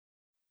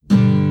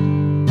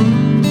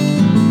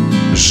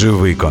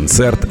Живий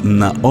концерт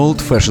на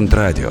Old Fashioned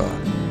Radio.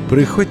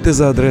 Приходьте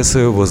за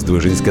адресою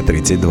Воздвиженська,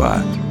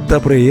 32 та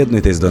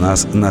приєднуйтесь до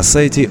нас на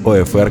сайті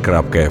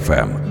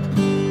OFR.FM.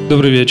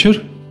 Добрый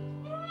вечер.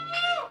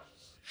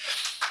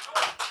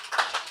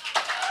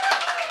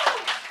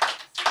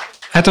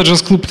 Это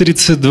джаз-клуб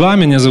 32,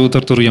 меня зовут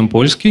Артур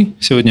Ямпольский.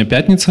 Сегодня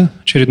пятница,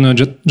 очередной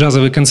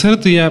джазовый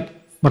концерт, и я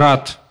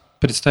рад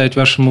представить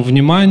вашему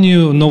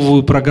вниманию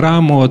новую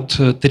программу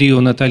от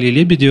трио Натальи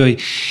Лебедевой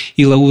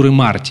и Лауры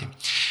Марти.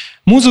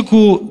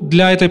 Музыку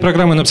для этой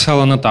программы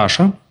написала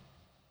Наташа,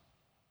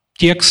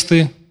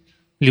 тексты,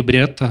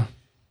 либретто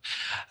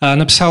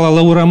написала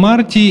Лаура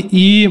Марти,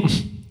 и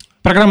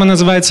программа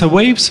называется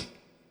 «Waves».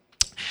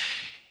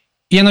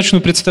 Я начну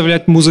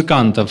представлять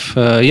музыкантов.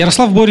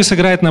 Ярослав Борис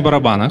играет на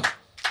барабанах.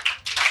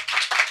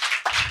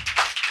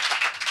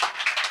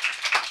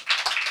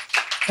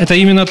 Это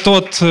именно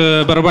тот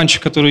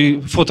барабанщик,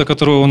 фото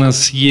которого у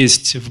нас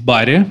есть в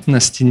баре на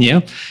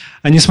стене.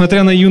 А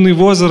несмотря на юный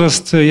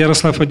возраст,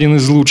 Ярослав один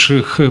из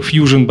лучших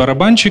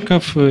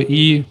фьюжн-барабанщиков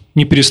и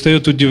не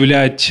перестает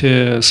удивлять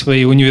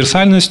своей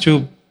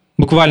универсальностью.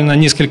 Буквально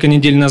несколько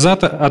недель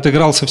назад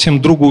отыграл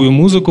совсем другую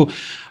музыку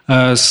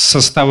с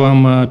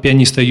составом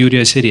пианиста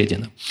Юрия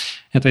Середина.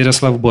 Это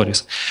Ярослав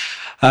Борис.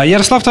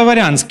 Ярослав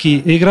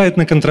Таварянский играет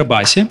на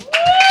контрабасе.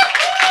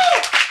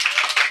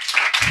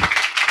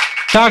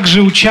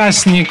 Также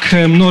участник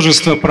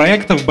множества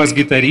проектов,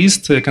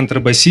 бас-гитарист,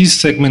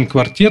 контрабасист,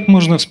 сегмент-квартет,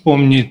 можно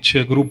вспомнить,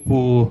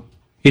 группу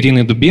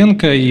Ирины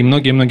Дубенко и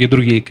многие-многие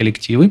другие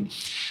коллективы.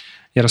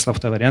 Ярослав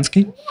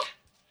Таварянский.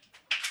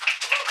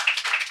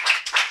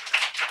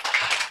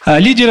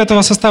 Лидер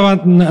этого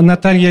состава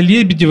Наталья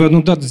Лебедева.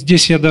 Ну да,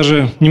 здесь я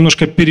даже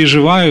немножко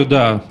переживаю,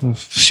 да,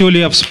 все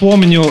ли я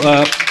вспомнил.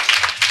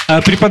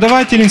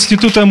 Преподаватель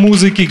Института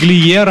музыки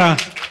Глиера.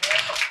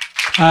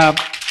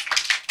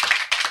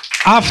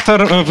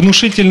 Автор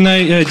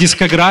внушительной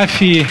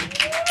дискографии,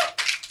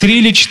 3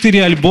 или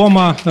 4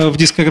 альбома в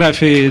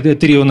дискографии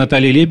трио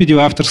Натальи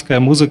Лебедевой, авторская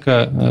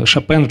музыка,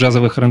 Шопен в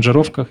джазовых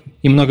аранжировках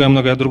и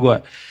многое-многое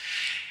другое.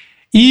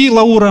 И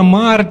Лаура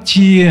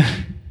Марти,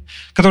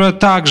 которая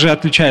также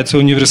отличается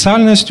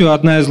универсальностью,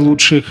 одна из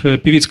лучших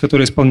певиц,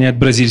 которая исполняет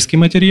бразильский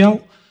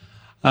материал,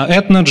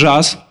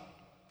 этно-джаз.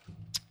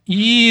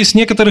 И с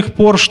некоторых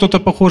пор что-то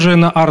похожее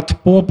на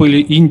арт-поп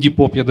или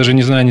инди-поп. Я даже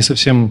не знаю, не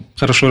совсем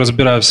хорошо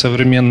разбираюсь в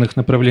современных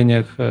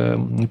направлениях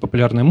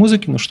популярной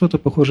музыки, но что-то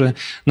похожее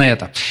на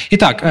это.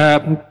 Итак,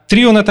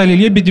 трио Натальи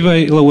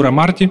Лебедевой и Лаура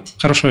Марти.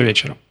 Хорошего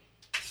вечера.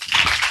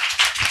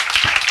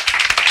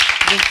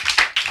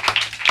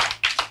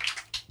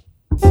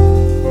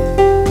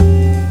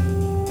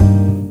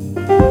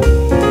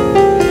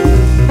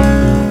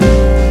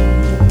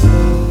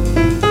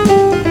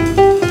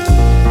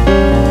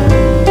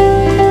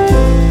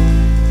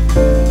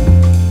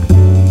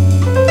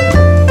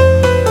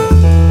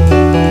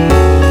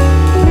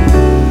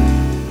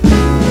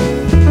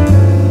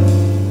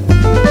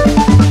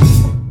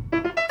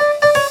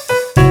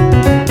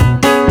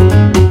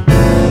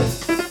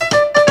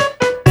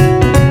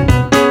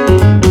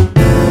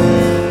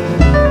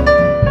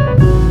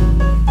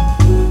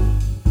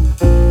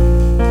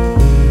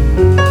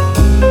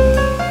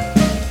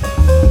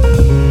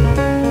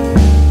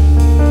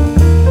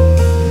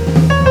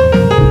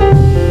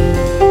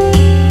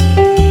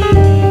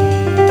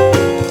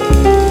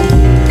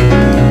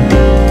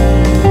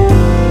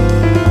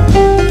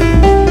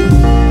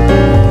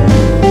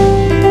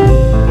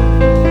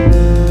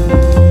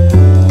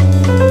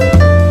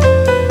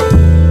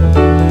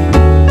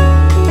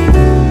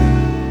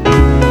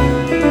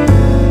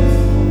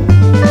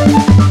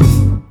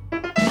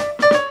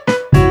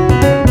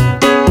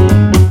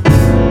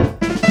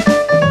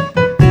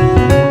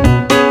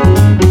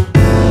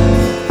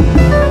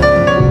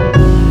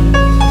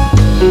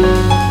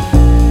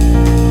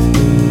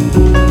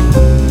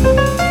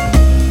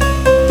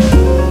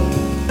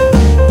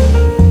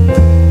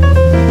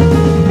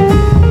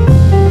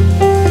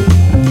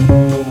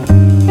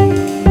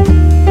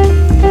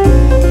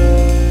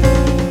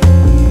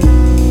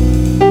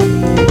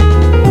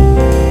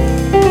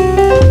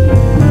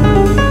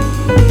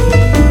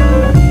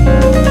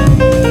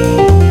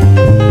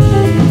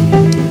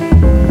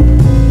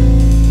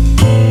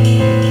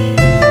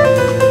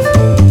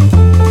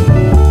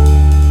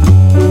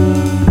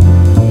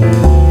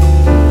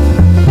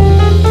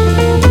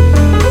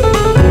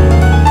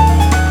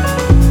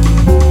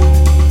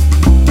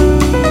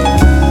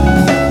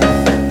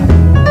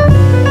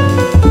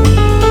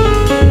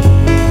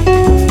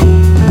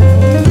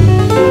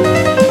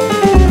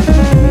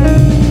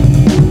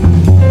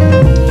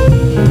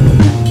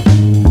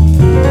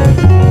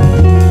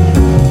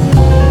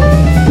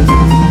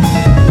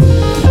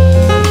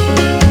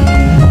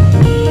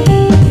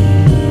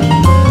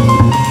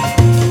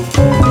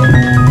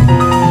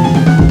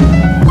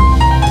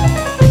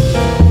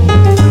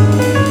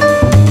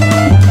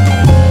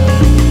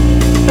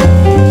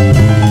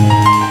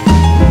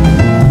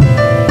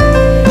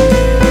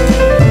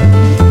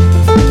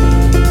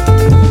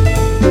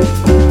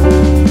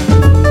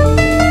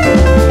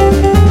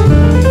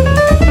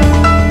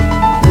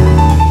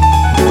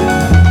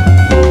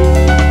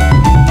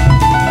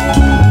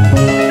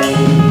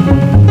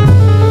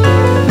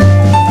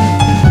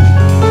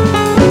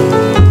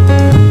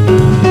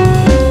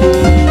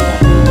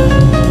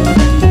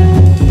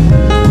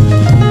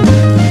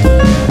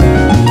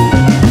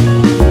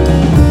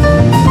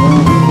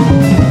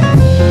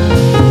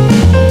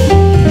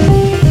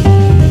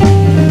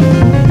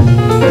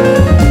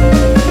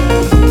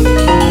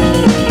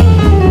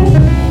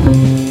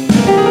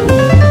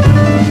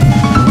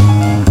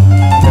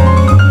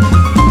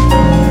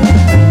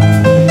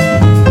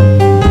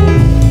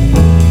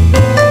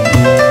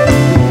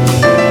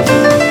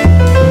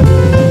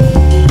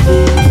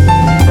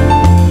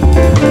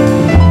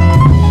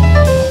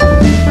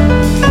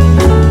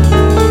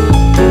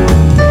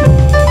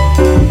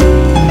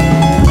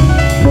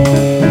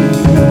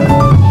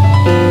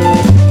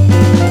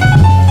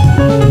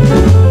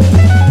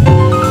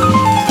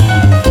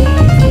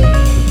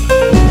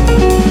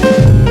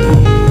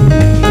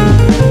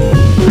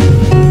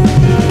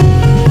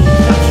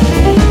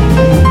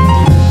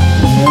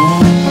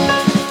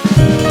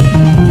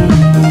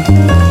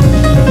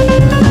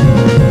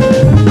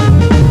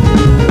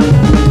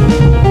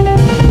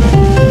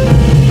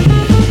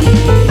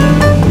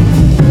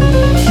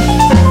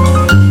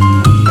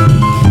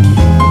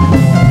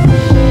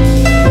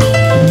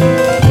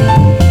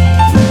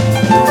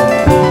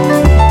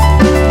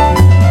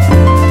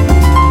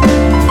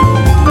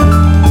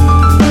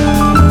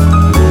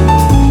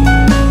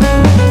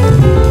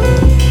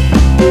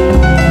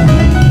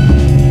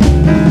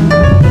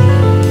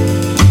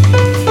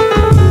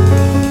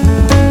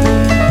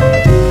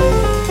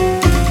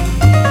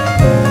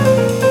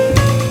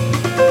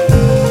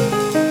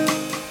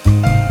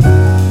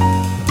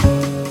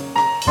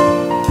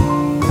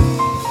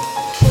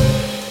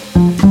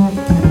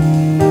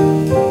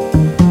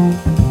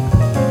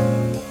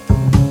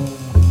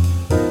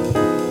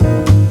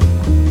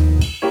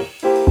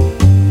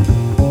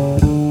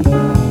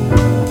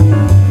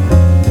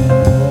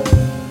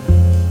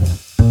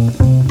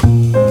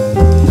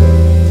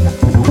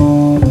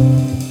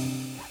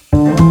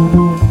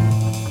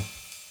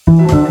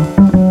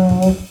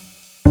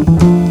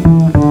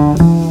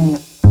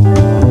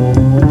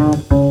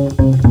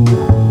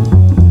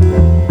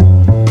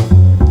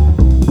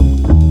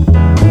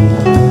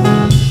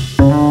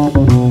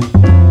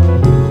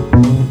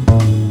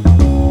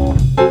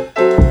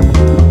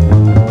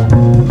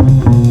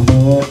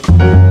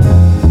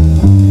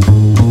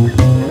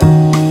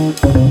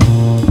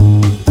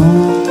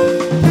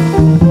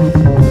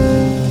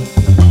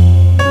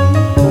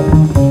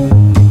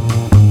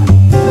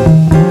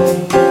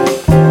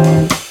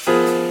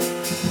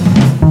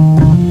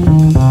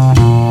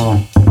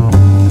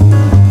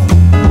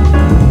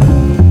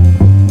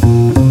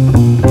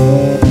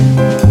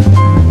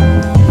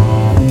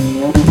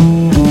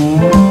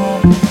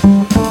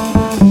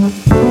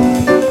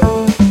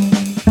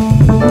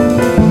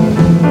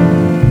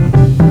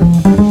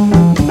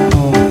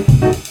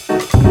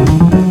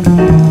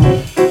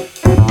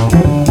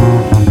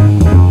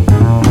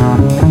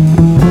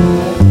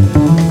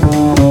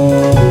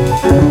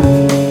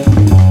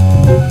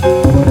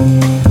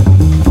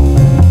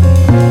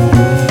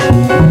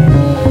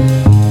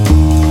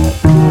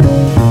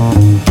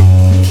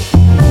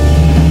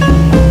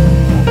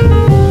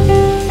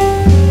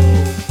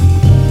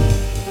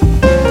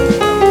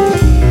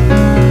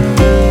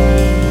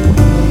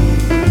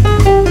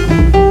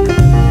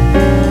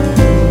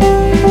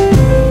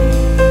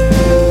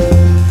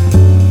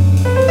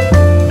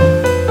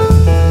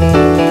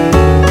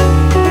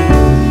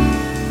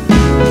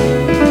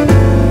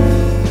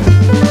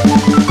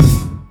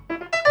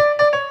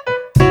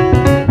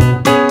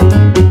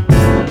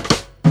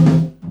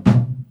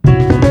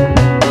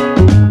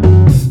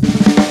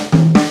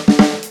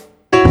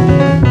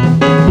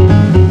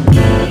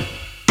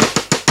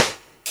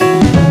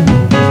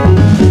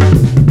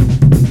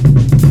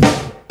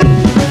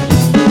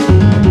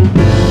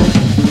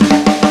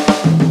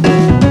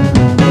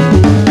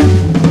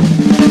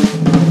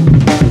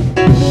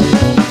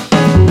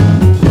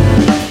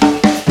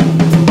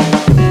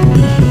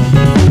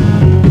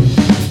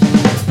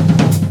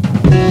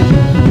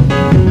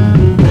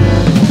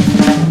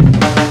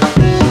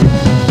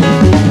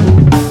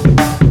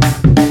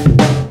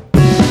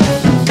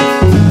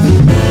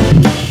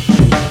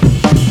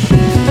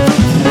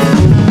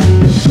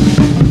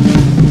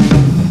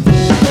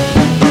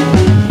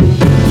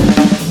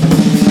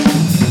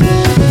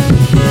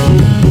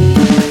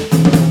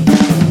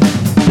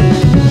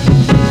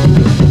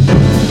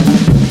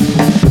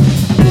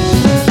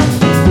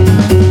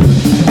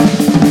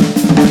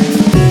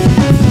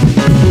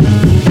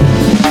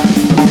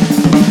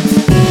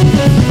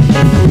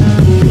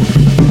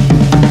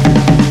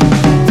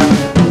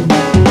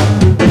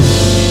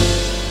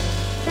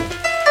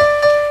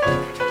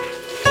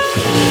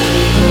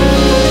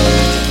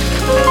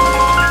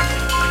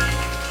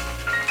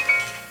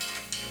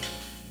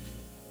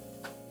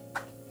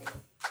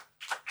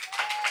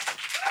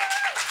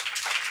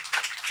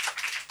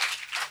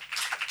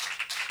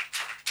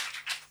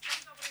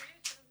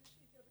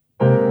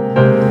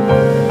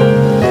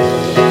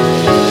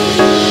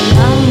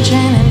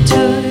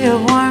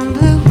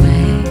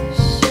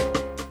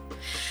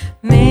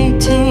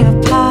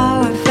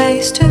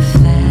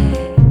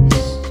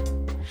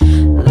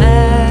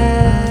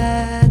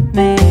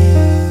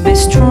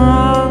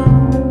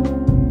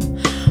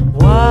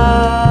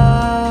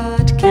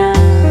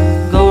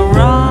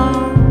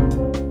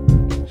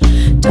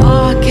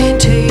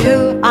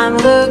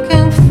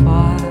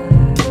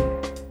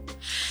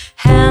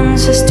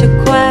 answers to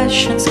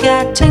questions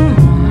getting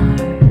more.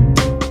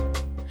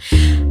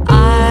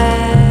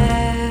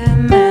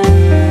 I'm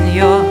in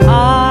your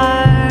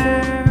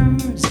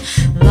arms,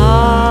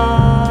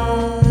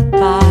 lulled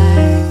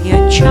by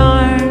your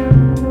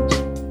charms,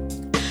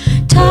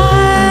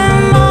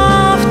 time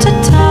after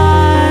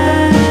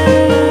time.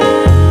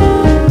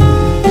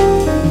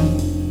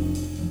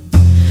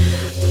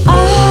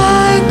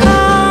 I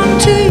come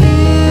to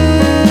you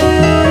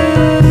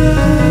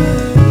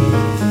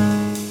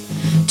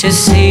to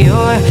see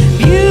your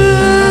beauty.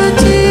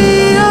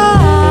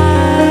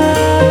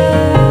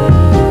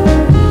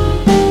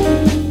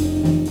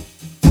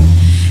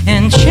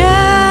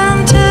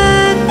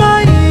 Enchanted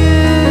by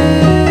you.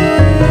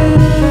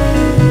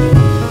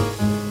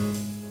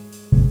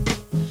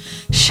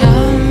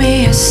 Show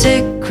me a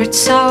secret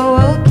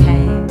soul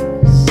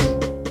case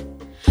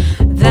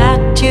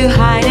that you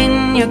hide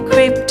in your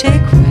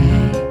cryptic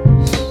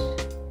ways.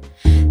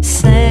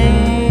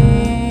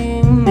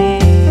 Sing me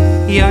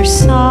your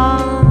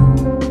song,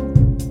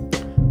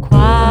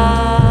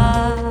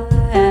 quiet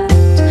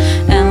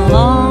and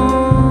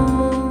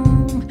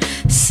long.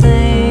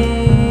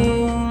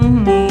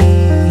 Sing me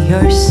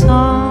your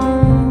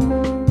song,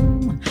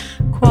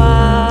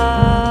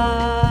 quiet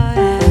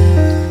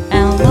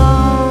and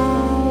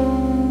long.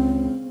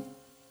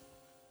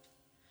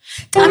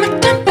 Time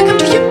and time I come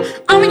to you,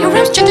 I'm in your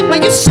arms, chanted by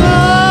your soul.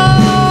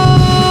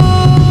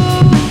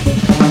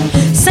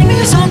 Sing me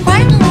your song,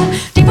 quiet and long.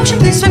 Devotion,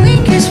 please, swim me,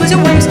 kiss with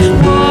your waves.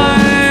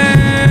 Warm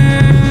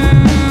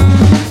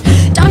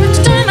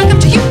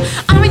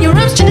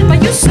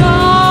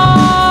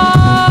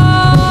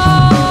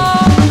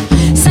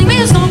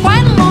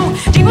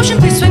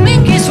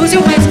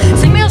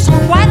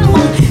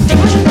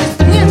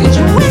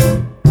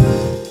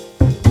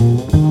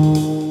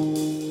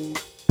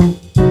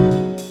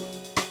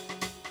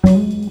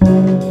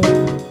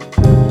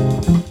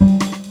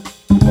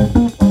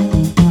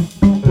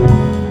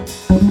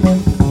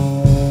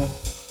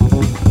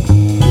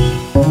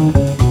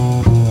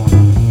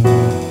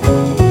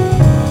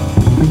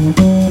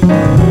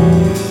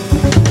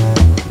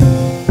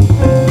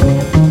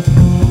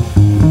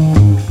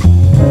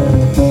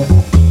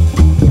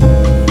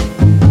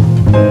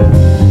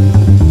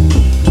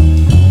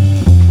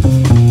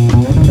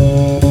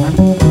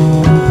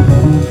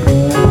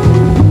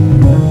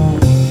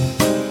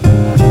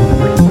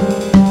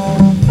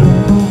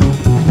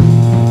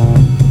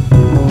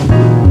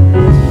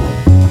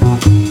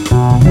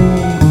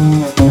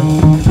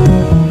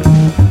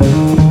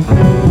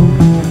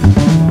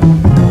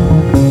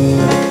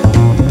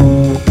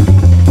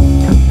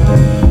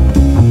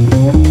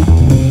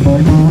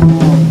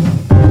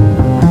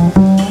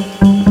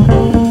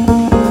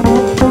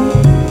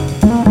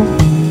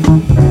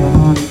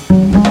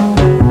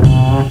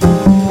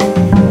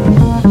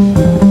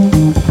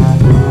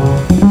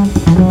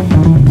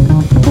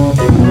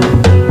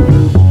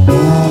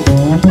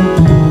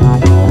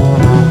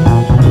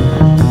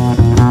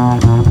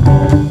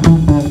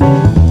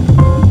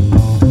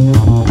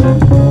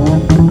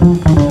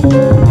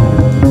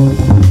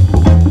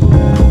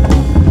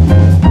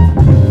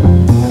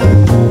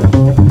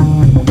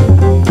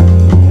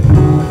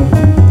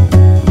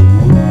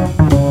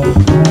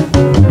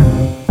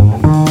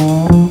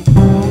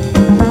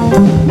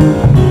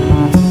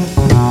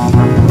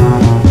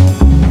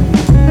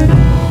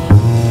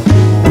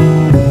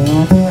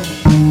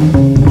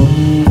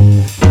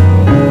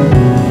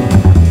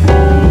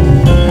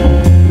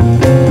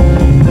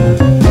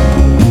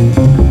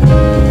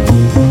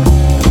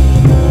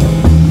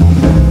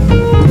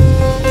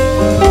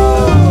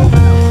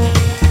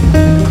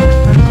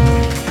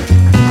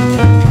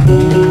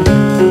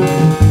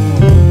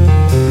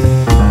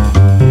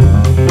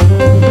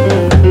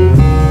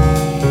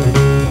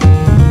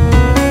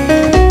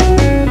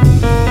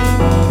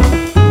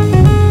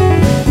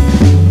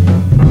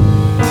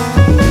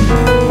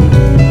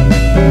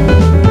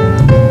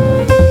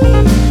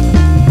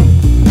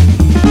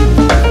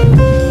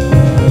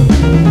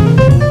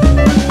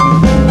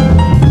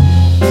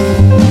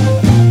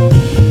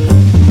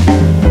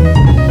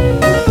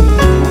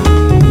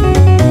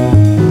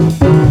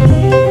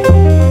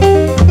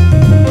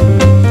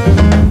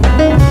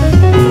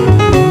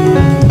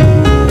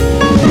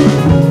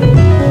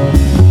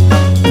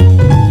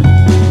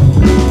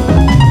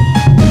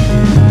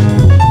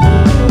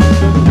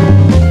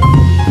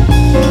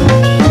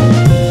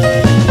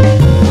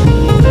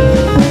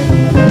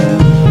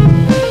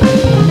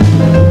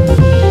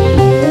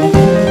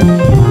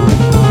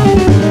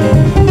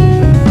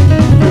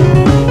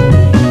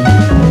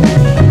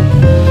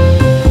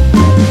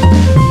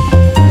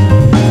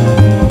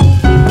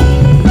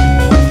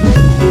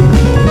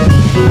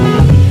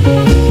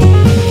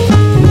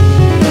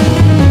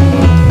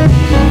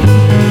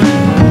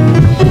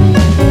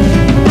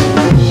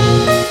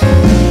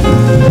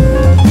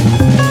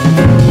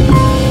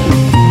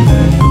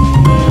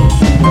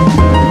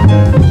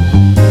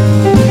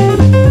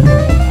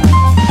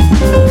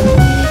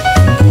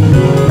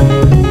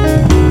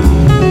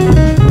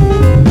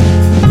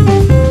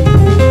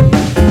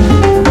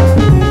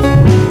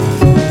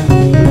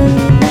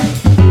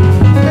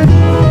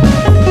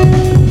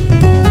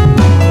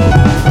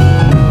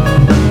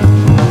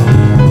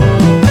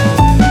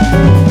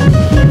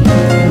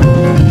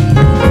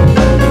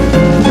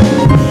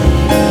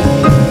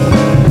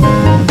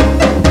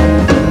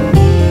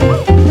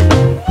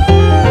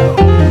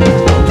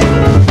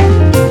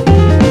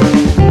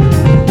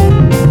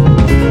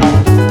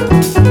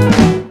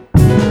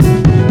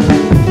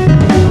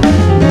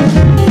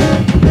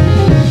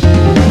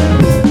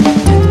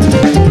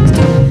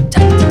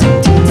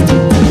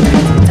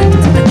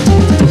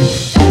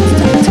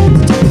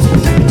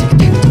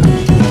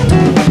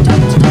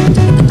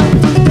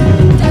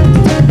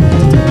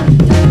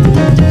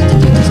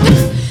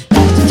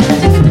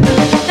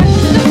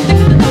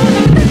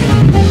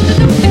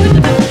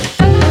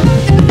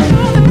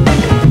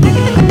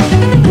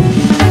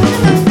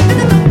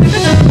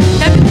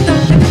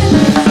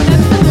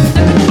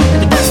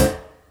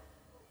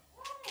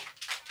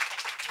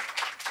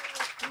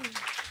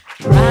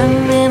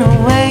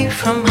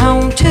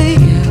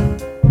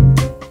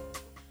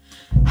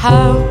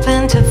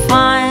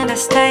a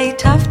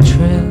state of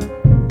truth.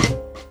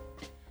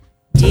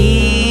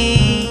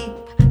 Deep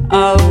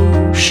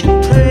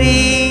ocean,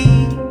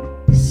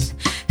 please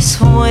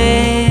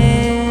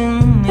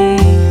swing me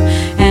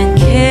and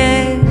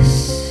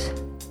kiss.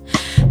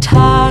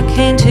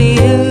 Talking to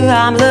you,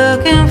 I'm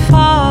looking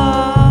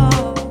for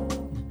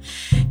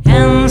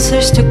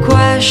answers to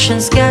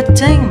questions,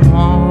 getting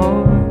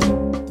more.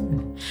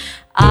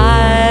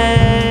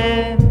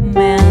 I'm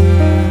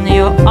in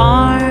your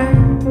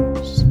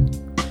arms,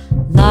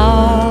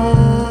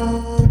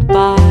 loved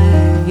by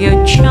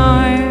your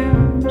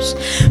charms,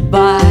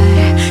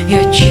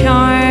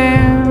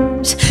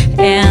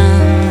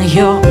 in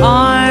your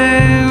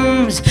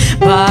arms,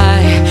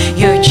 by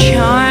your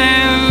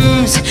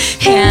charms,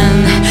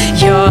 in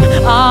your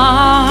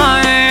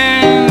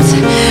arms,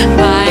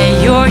 by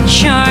your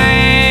charms.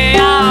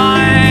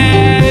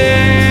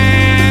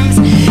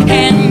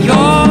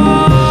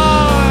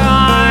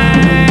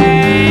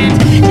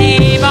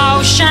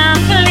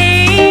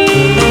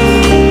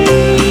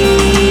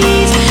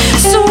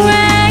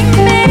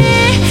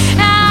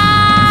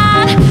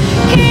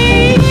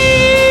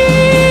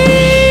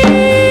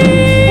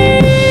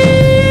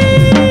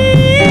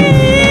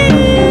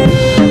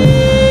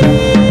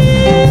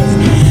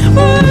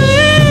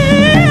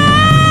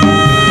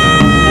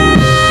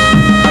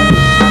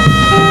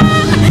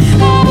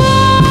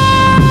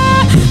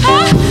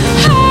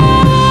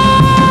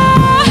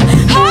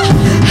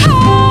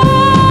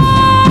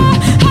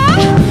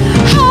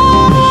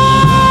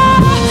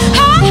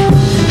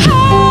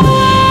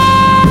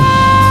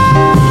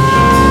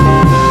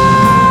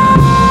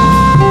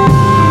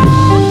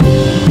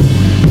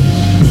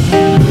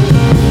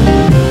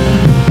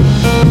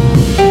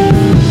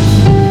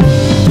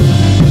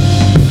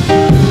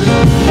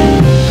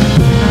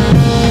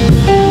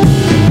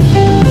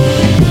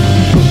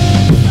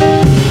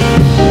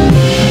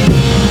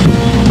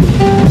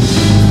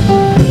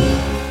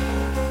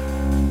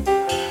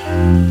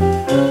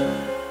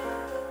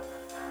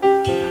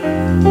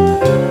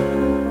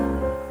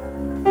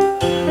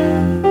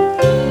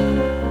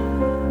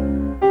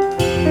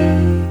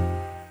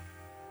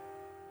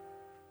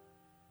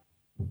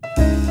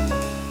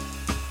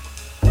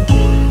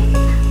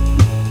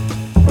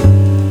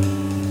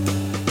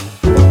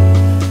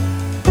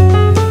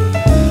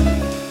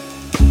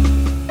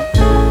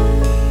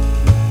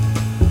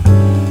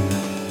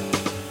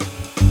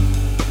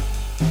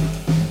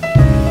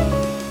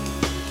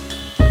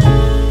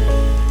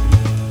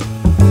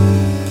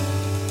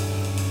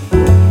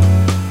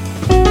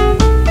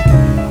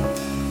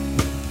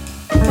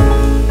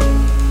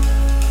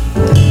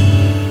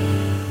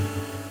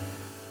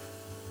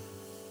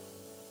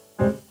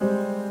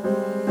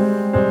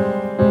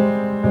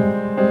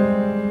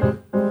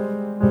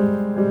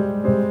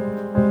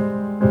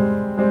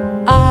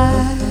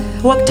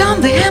 Walk down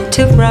the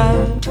empty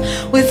road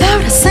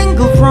without a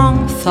single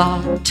wrong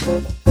thought.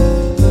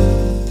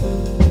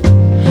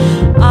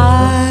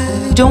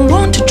 I don't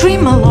want to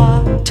dream a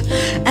lot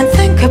and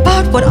think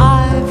about what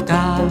I've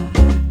got.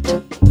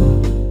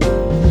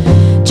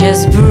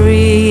 Just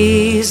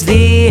breathe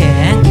the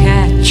air and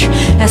catch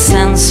a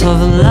sense of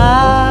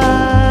love.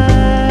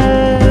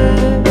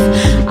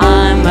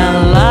 I'm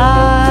alive,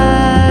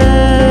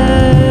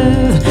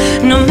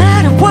 no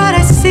matter what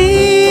I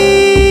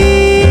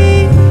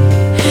see,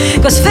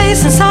 'cause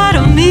faith inside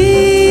of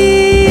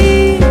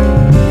me,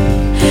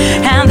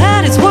 and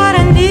that is what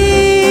I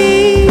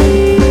need.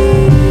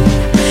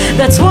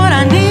 That's what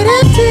I need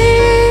indeed.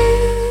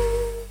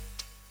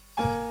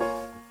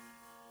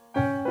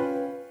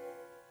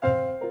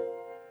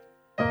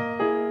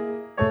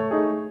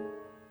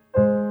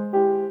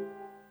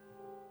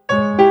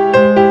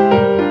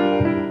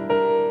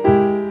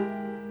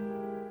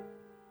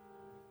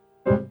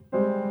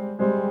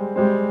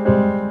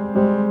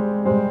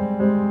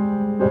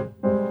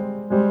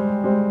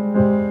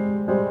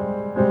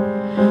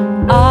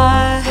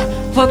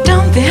 Walk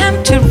down the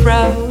empty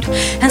road,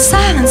 and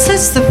silence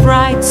is the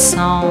right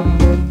song.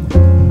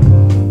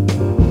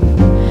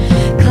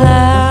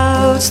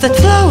 Clouds that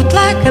float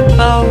like a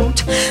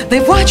boat, they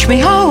watch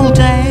me all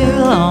day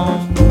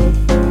long.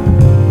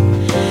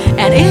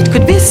 And it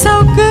could be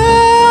so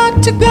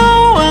good to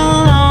go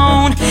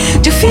alone,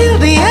 to feel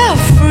the air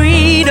of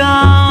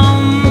freedom,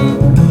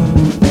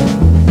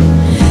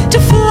 to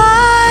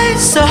fly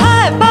so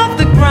high above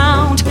the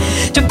ground,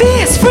 to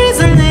be as free as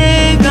an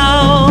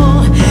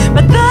eagle.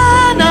 But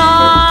then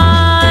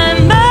I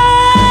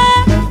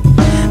met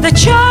the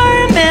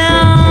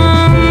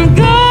charming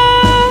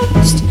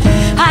ghost.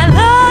 I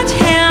let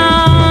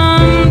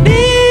him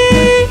be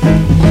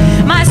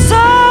my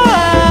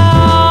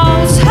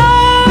soul's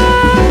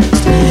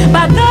host.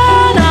 But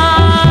then I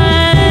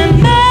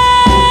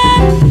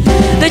met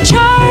the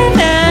charming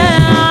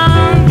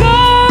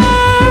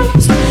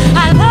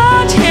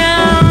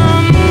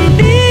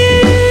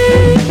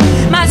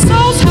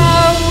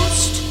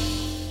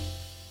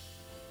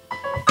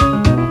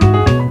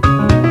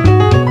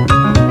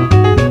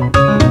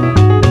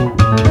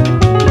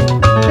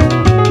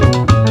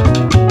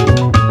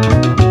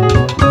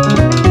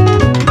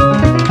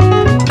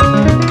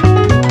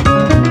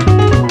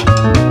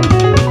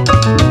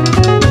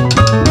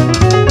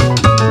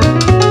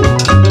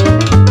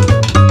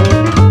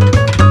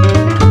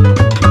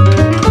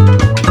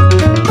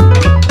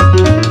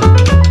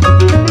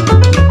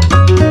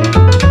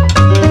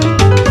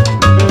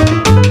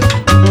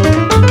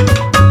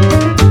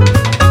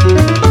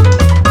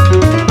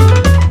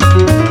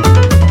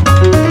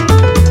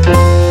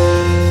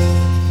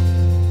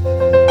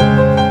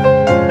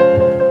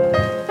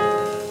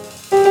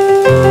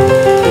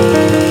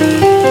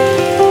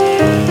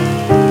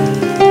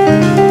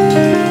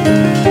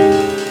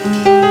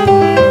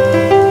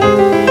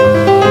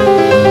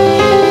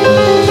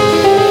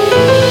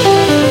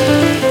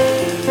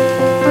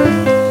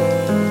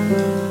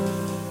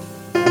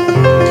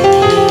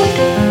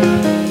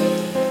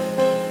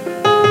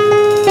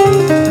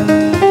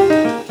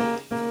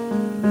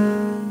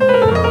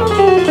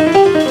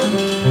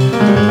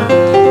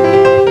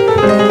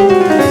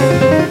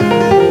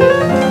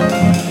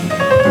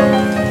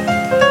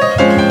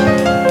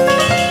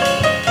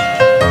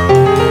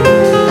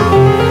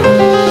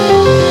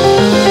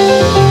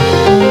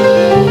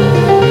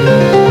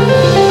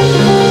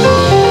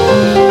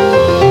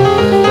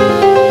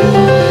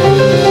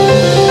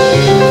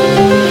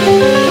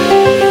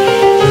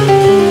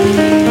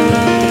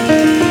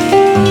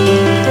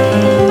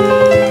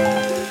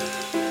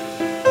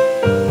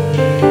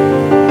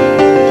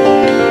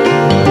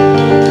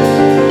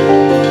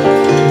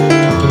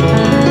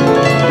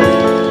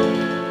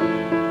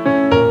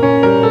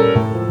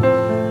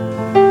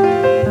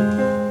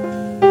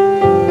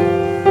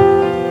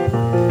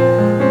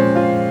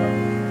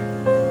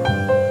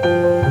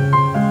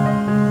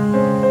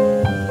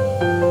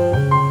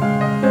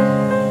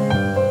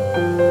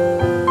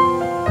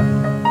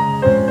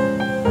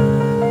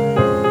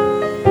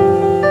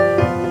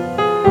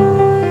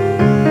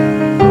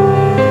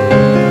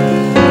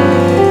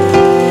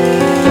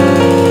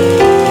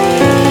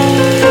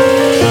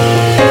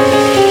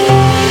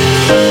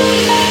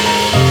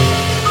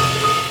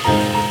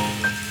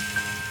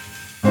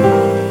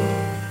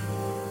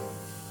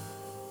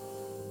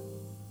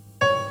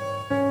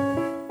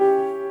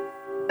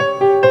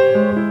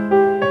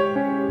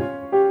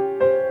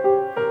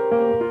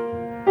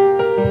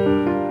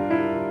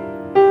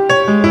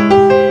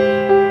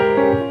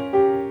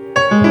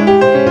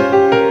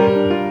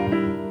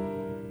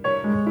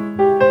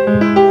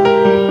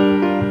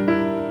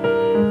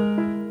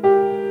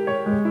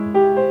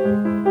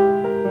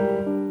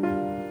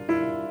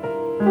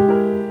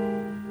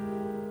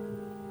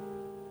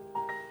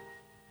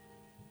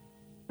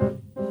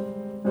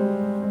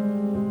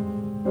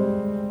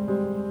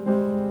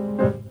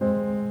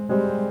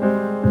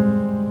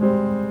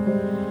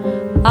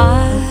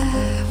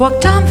walk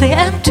down the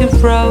empty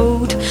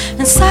road,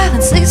 and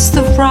silence is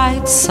the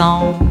right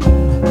song.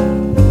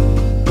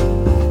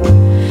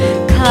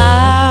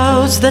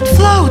 Clouds that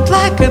float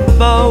like a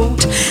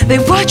boat, they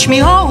watch me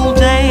all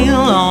day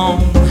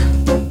long.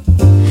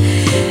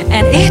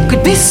 And it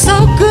could be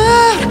so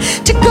good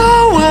to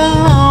go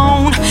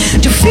alone,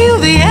 to feel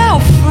the air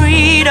of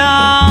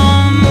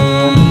freedom,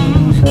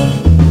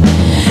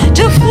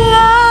 to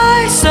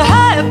fly so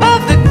high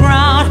above the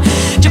ground,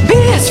 to be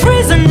as free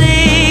as an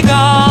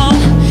eagle.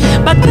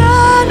 But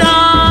then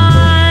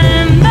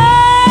I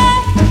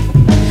met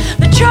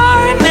the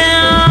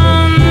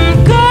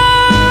charming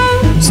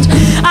ghost.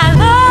 I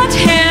let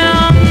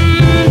him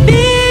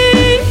be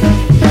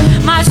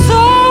my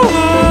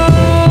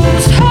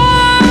soul's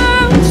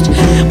host.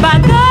 But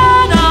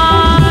then I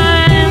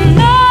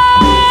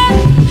met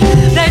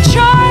the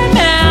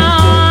charming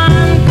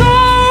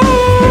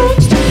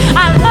ghost.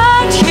 I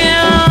let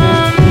him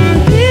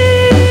be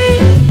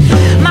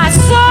my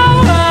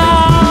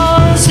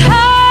soul's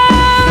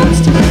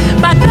host.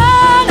 But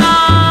then I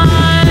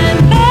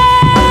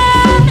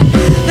met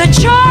the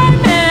charming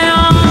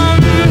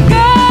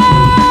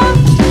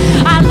ghost.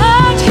 I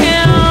let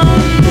him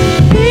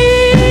be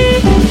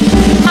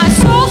my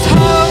soul's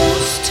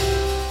host.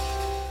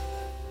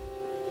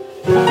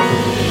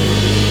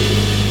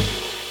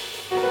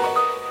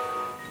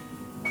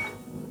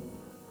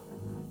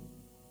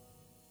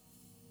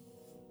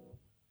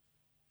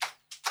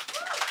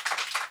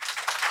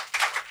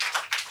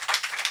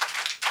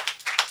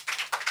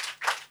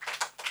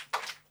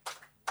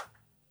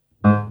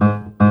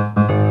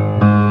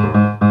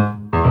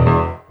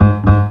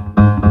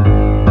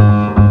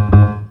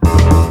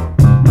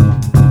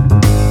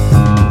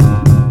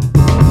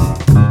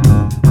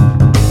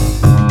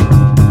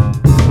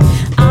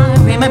 I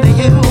remember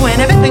you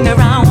and everything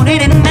around. It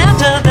didn't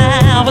matter.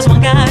 There was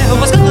one guy who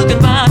was good looking,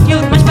 but you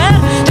look much better.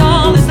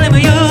 Tall and slimmer,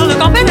 you look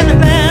all bigger than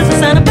best. And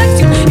Santa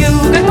bless you. You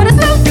got what I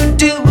said you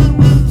do.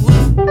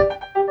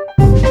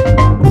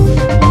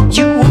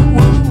 You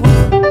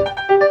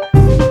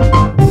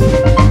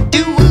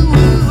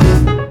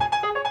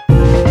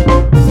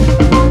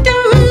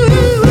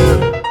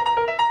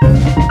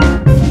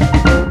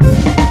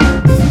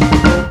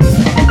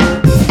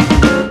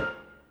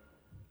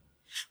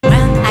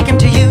When I came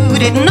to you,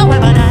 didn't know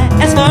about I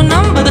asked for a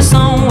number, the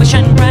song was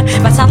shining bright.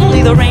 But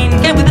suddenly the rain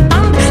came with a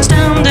thunder,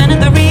 standing in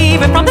the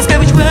river from the sky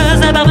which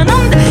was above and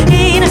under.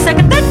 In a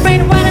second that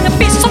rain went in a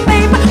piece of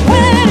paper,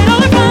 when it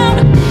all around.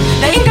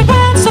 The ink had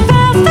went so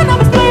fast and I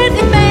was glad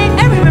it made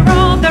everywhere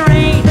of the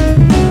rain.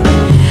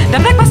 The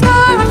black was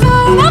scar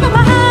flew over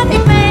my head,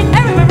 it made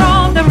everywhere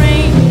of the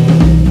rain.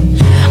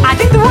 I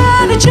think the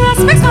weather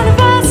just makes fun of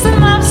us, and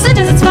love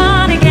suggests it's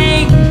fun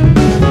again.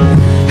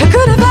 Who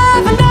could have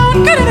ever known,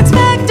 could have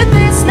expected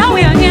this? Now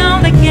we are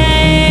in the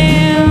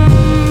game.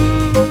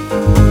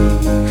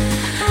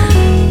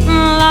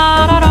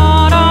 La da da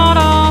da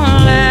da,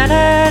 la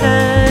da da,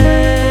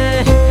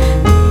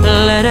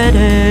 la da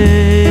da,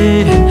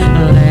 la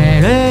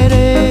da da,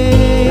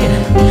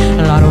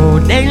 la do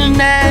del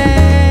ne,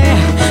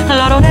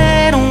 la do de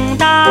dum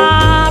da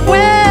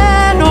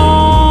bueno,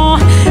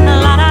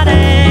 la da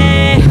de,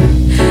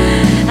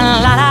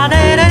 la da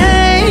de de de,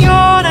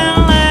 yo de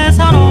le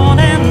sa do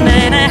de de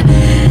de,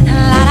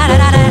 la da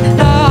da da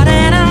do de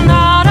de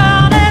da da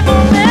de do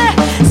de,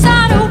 sa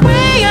do we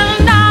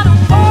and da do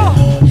oh,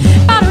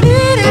 ba do di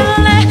de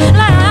le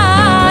la,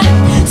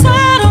 sa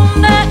do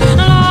de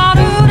la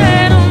do de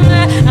do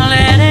de,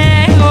 le de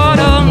go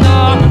do do,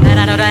 da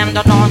da da da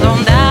da da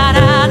da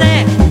da de.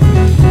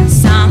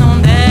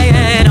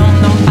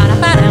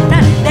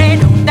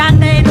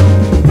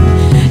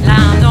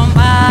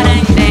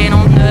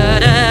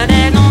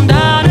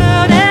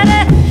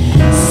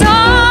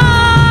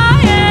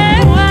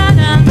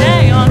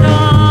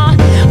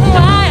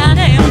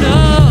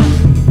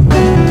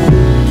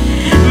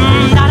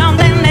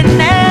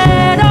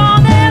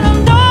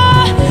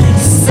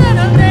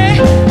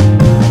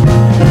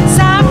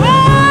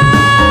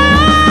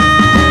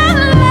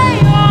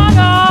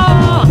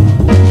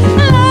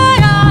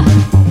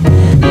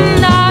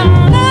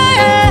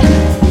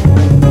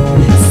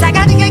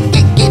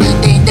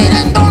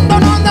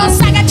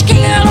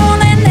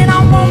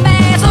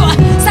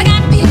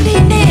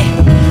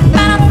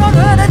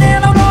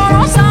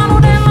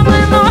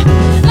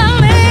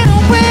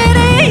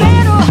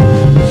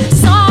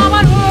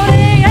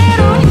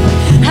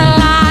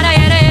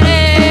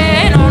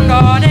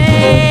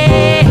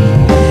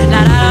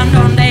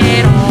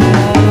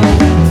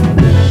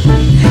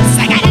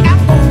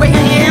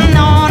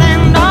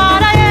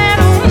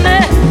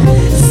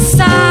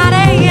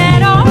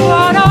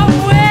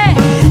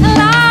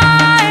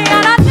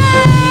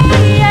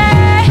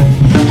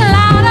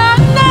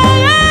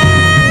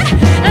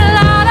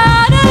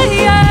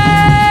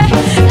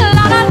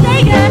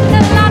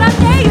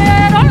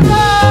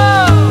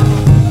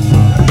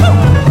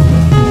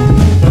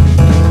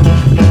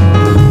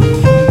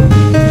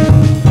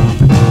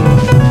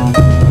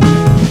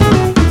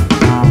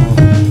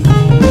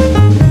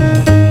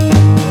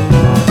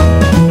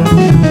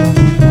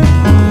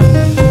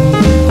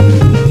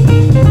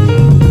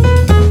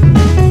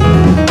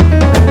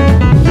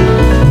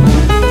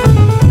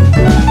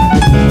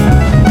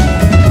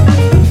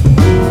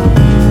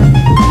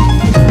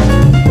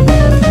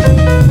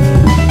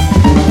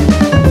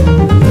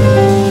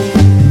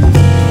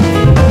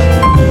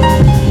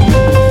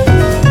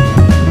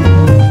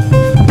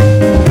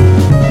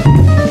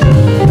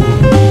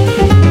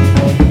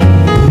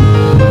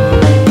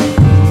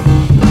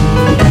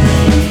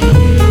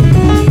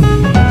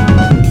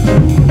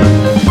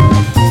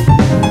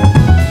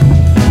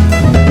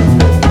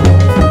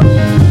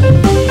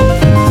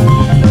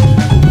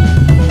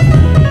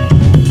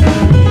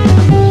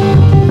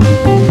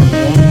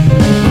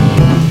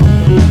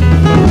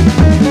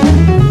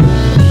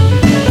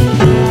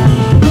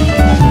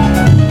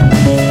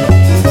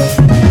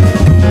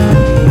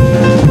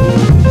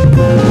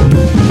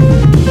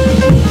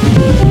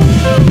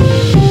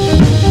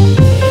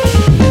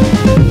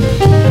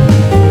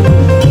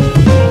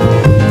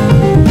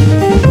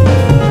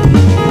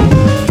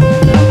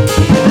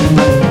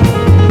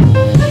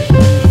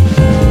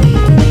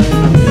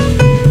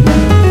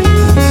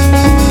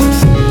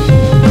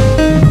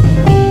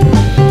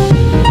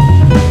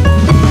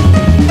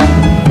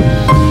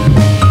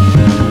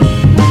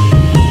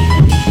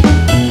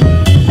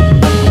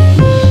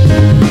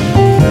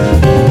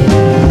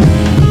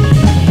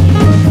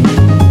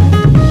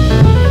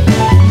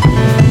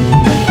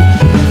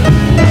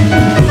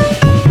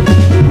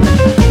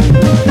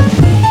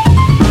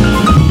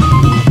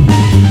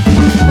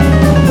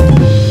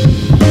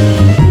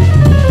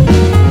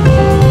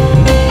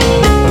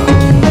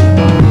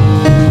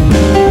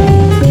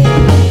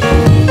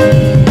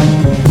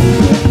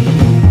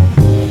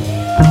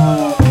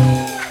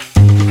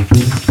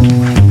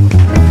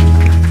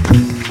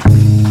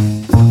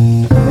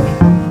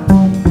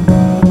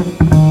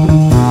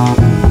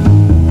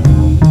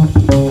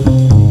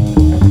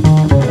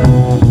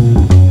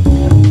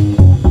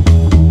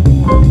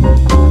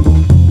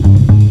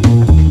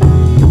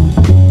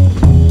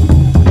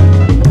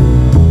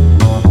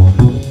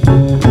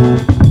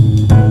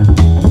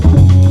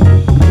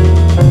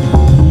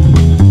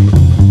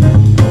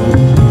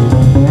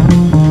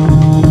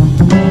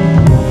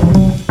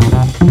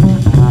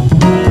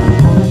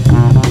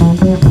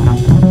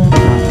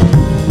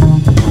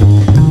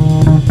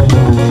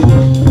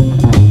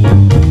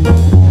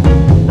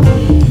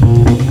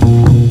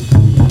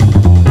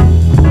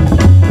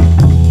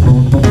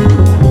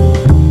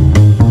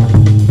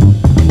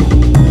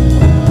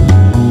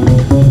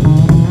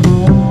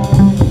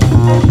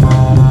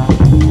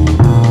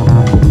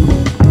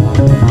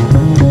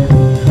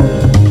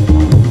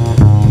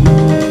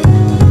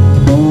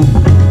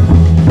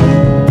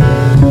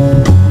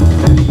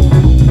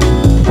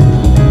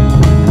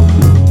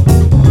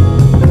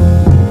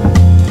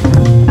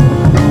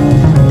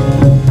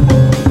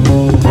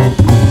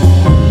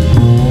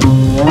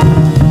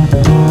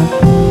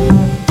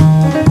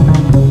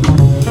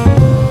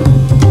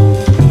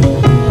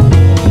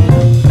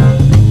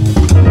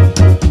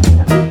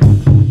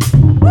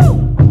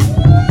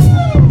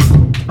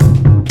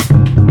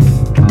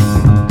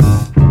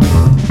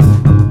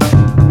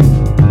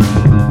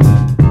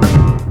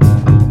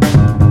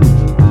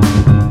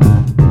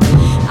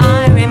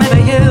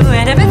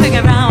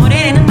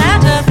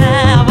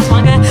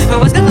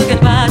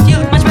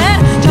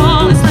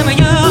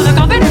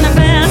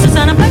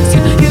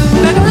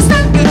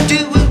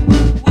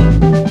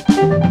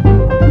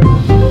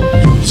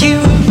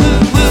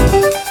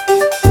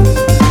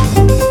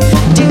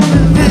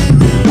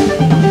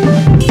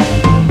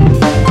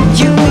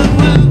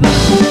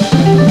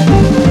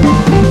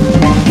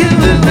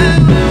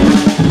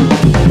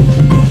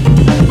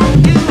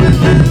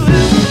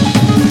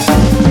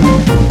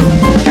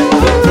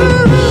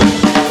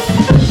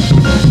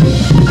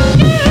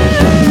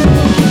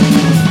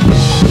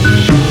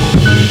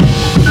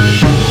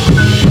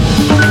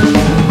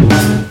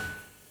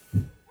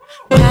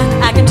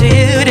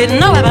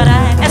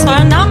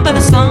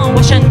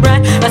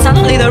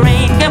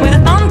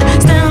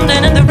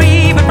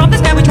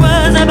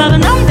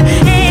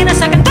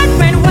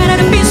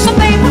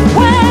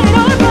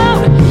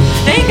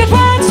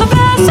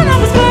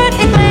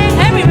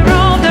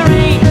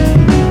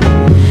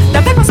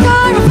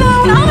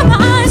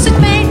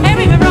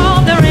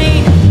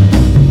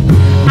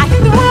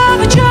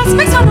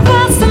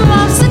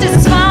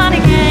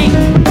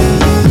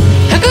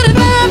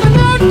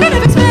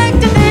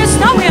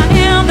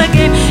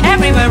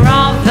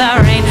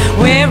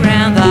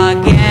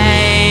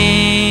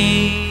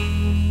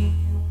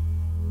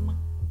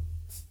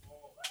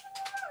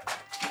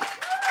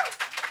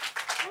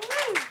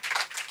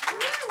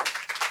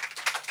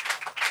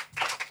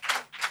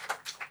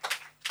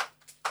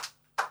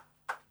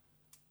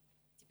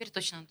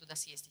 точно надо туда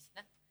съездить,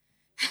 да?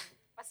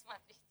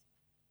 Посмотрите.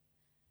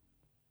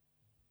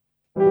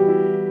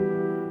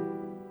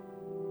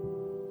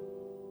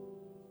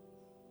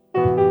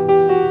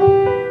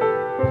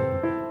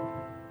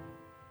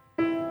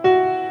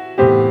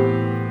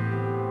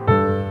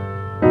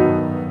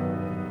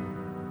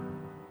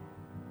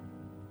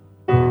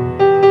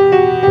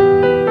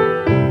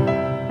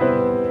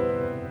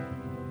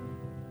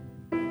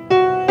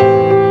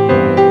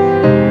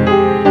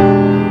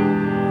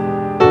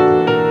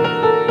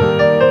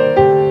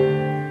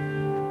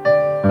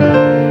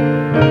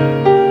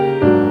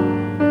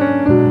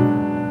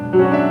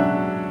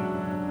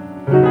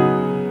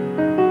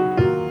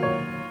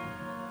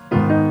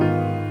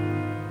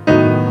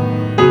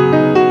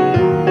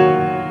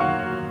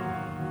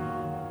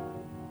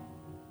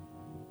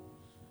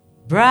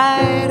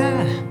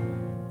 Brighter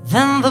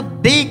than the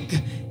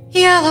big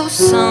yellow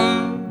sun,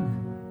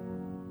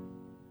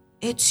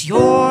 it's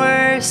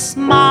your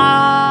smile.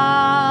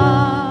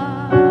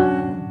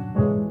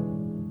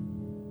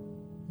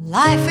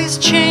 Life is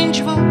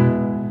changeable,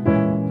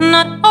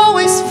 not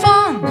always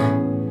fun,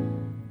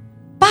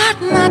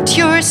 but not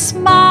your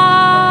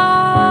smile.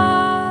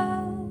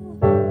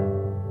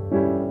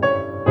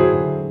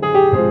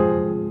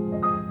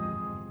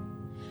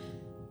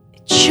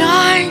 It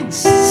shines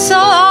so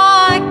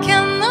I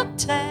cannot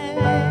take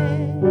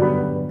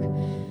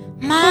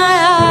my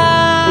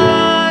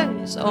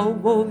eyes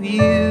off of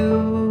you.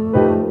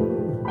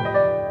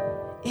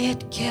 It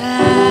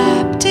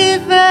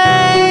captivated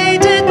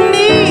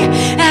me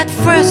at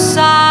first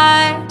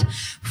sight,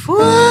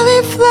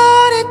 fully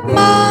flooded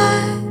my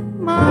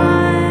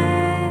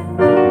mind,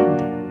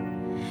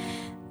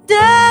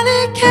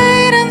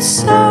 delicate and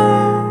so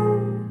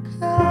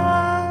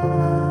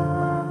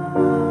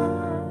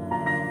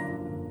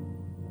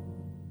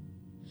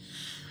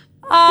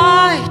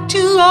I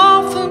too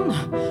often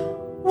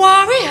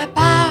worry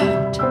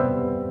about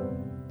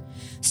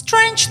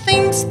strange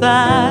things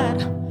that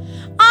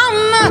are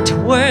not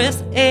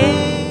worth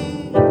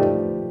it.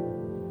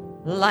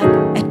 Like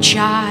a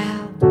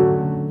child,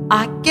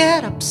 I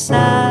get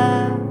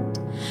upset.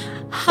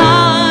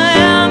 I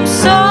am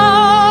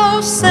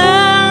so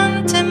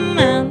sentimental,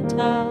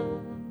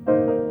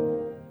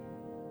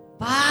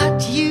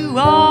 but you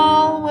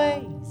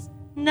always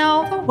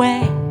know the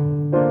way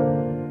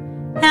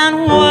and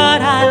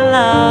what I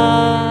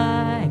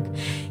like.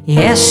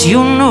 Yes,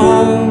 you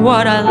know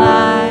what I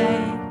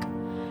like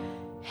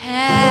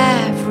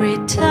every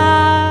time.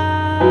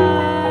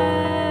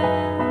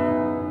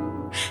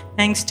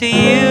 Thanks to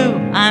you,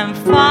 I'm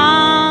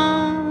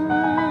fine,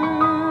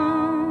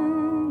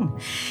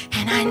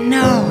 and I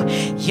know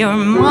you're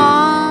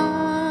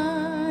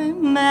my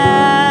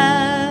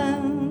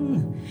man.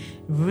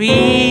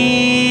 Really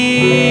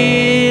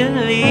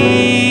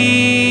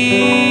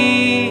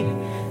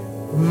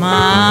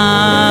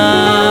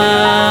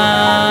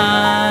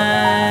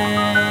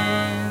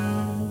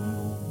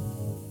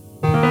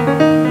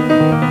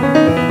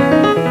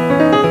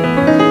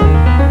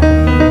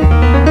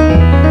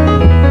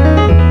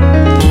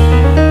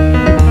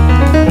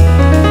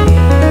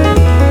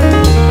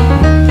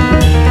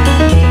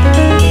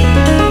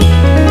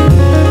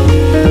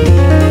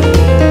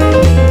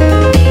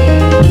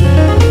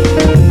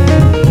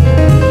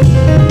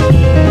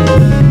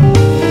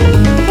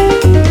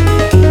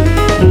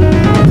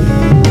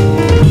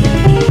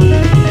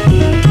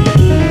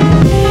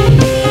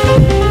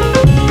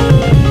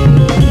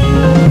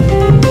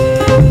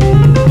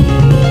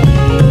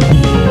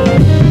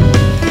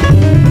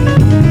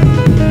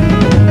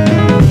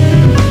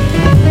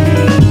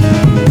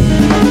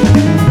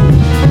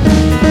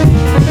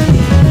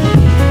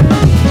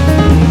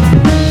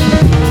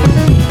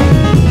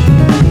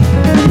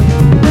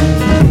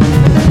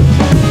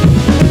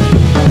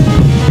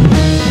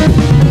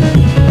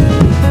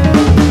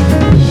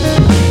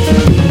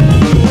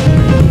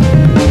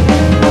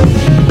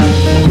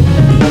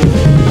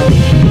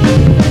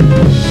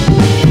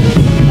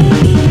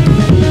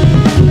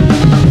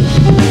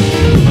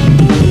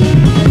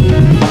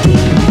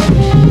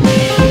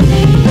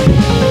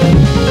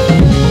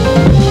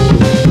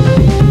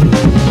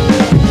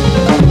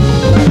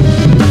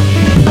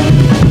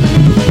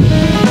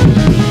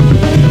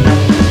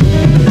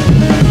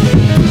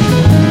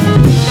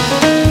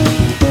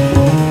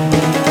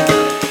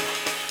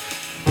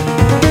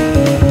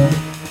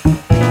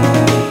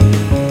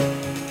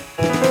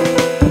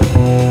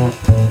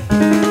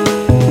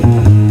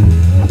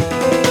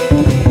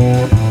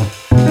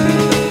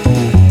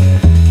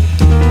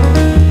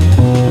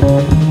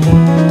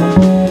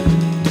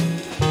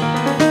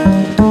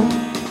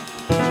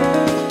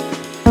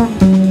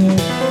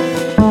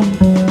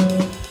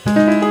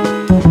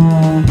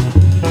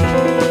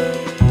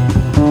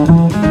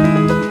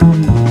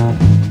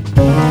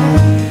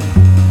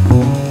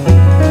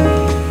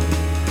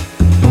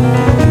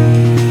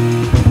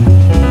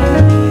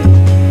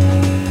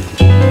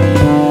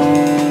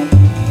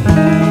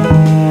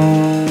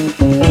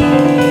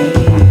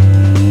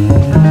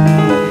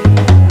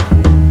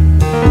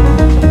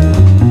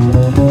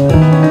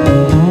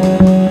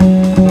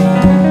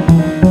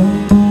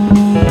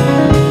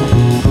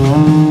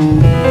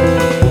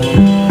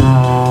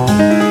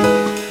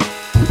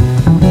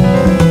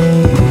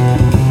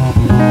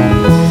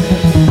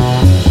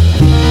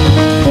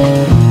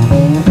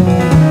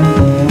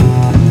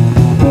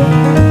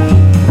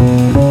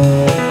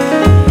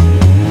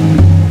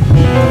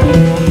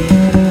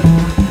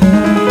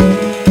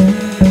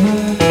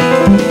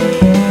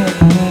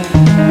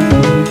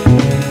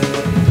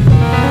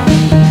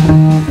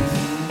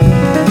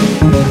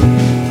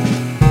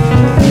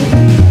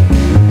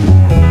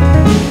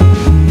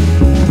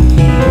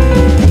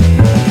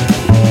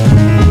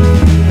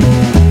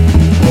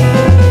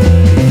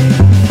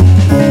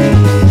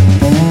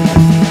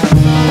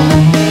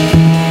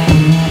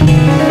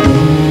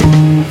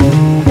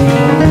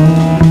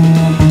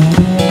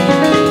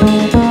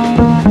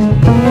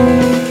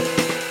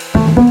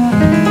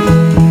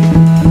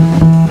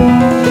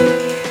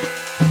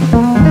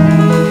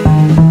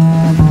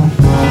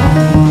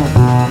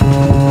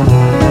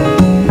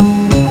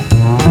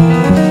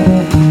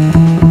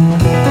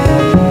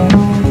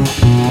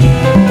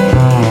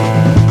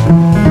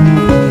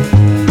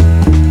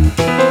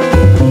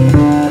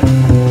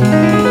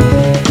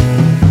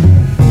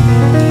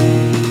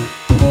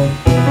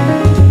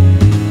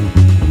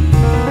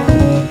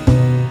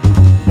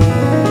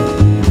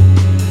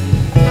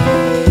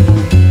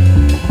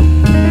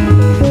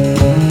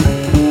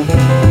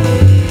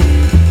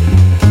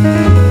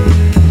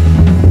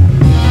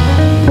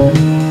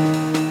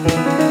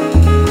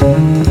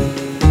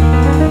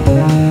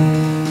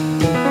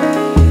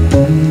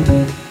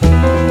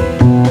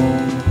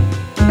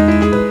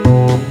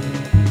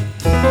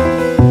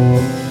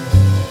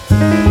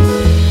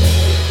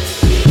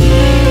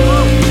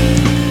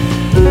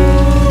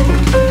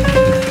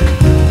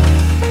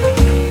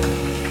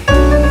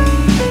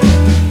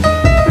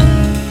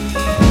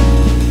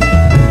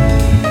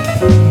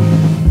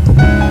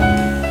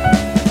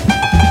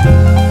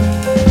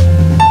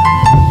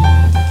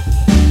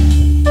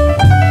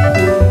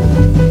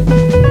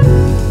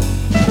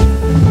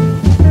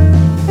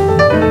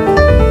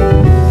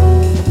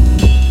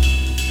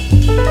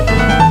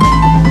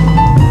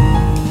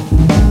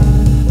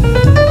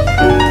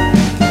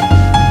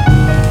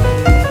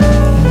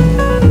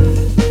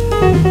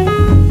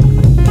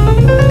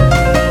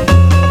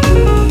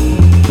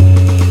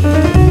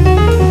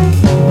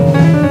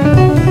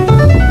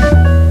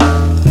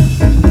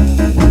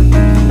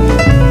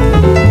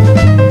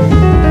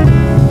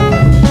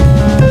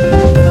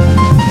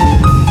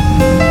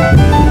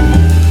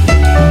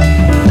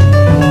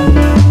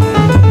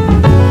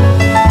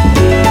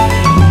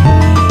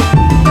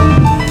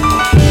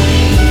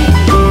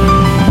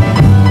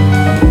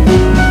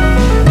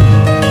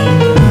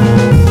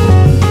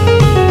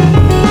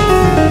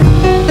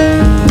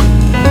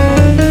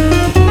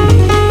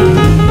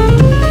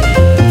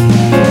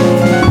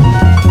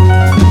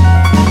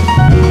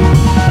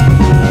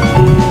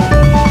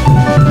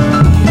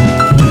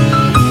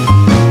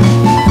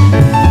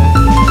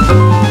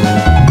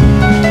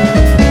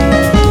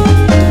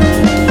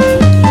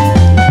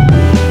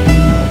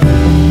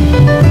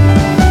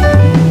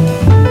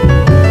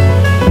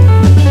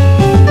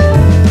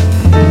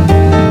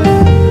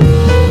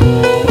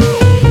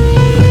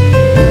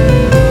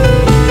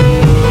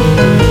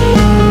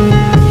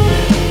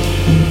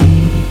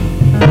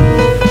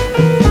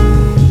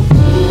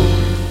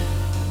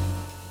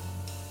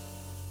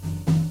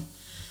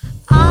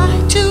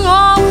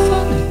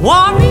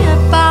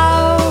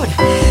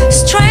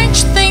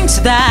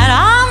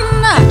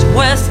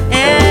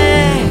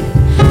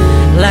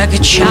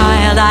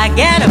child, I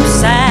get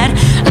upset.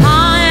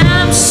 I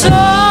am so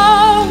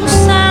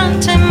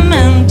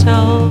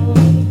sentimental,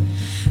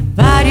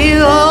 but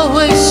you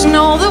always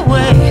know the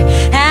way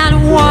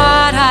and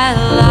what I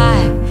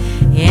like.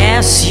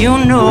 Yes, you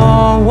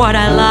know what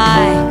I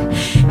like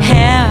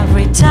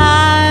every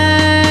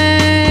time.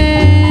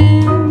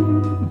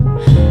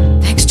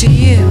 Thanks to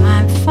you,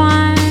 I'm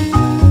fine,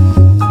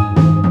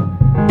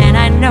 and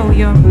I know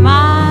you're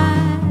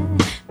mine,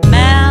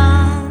 man.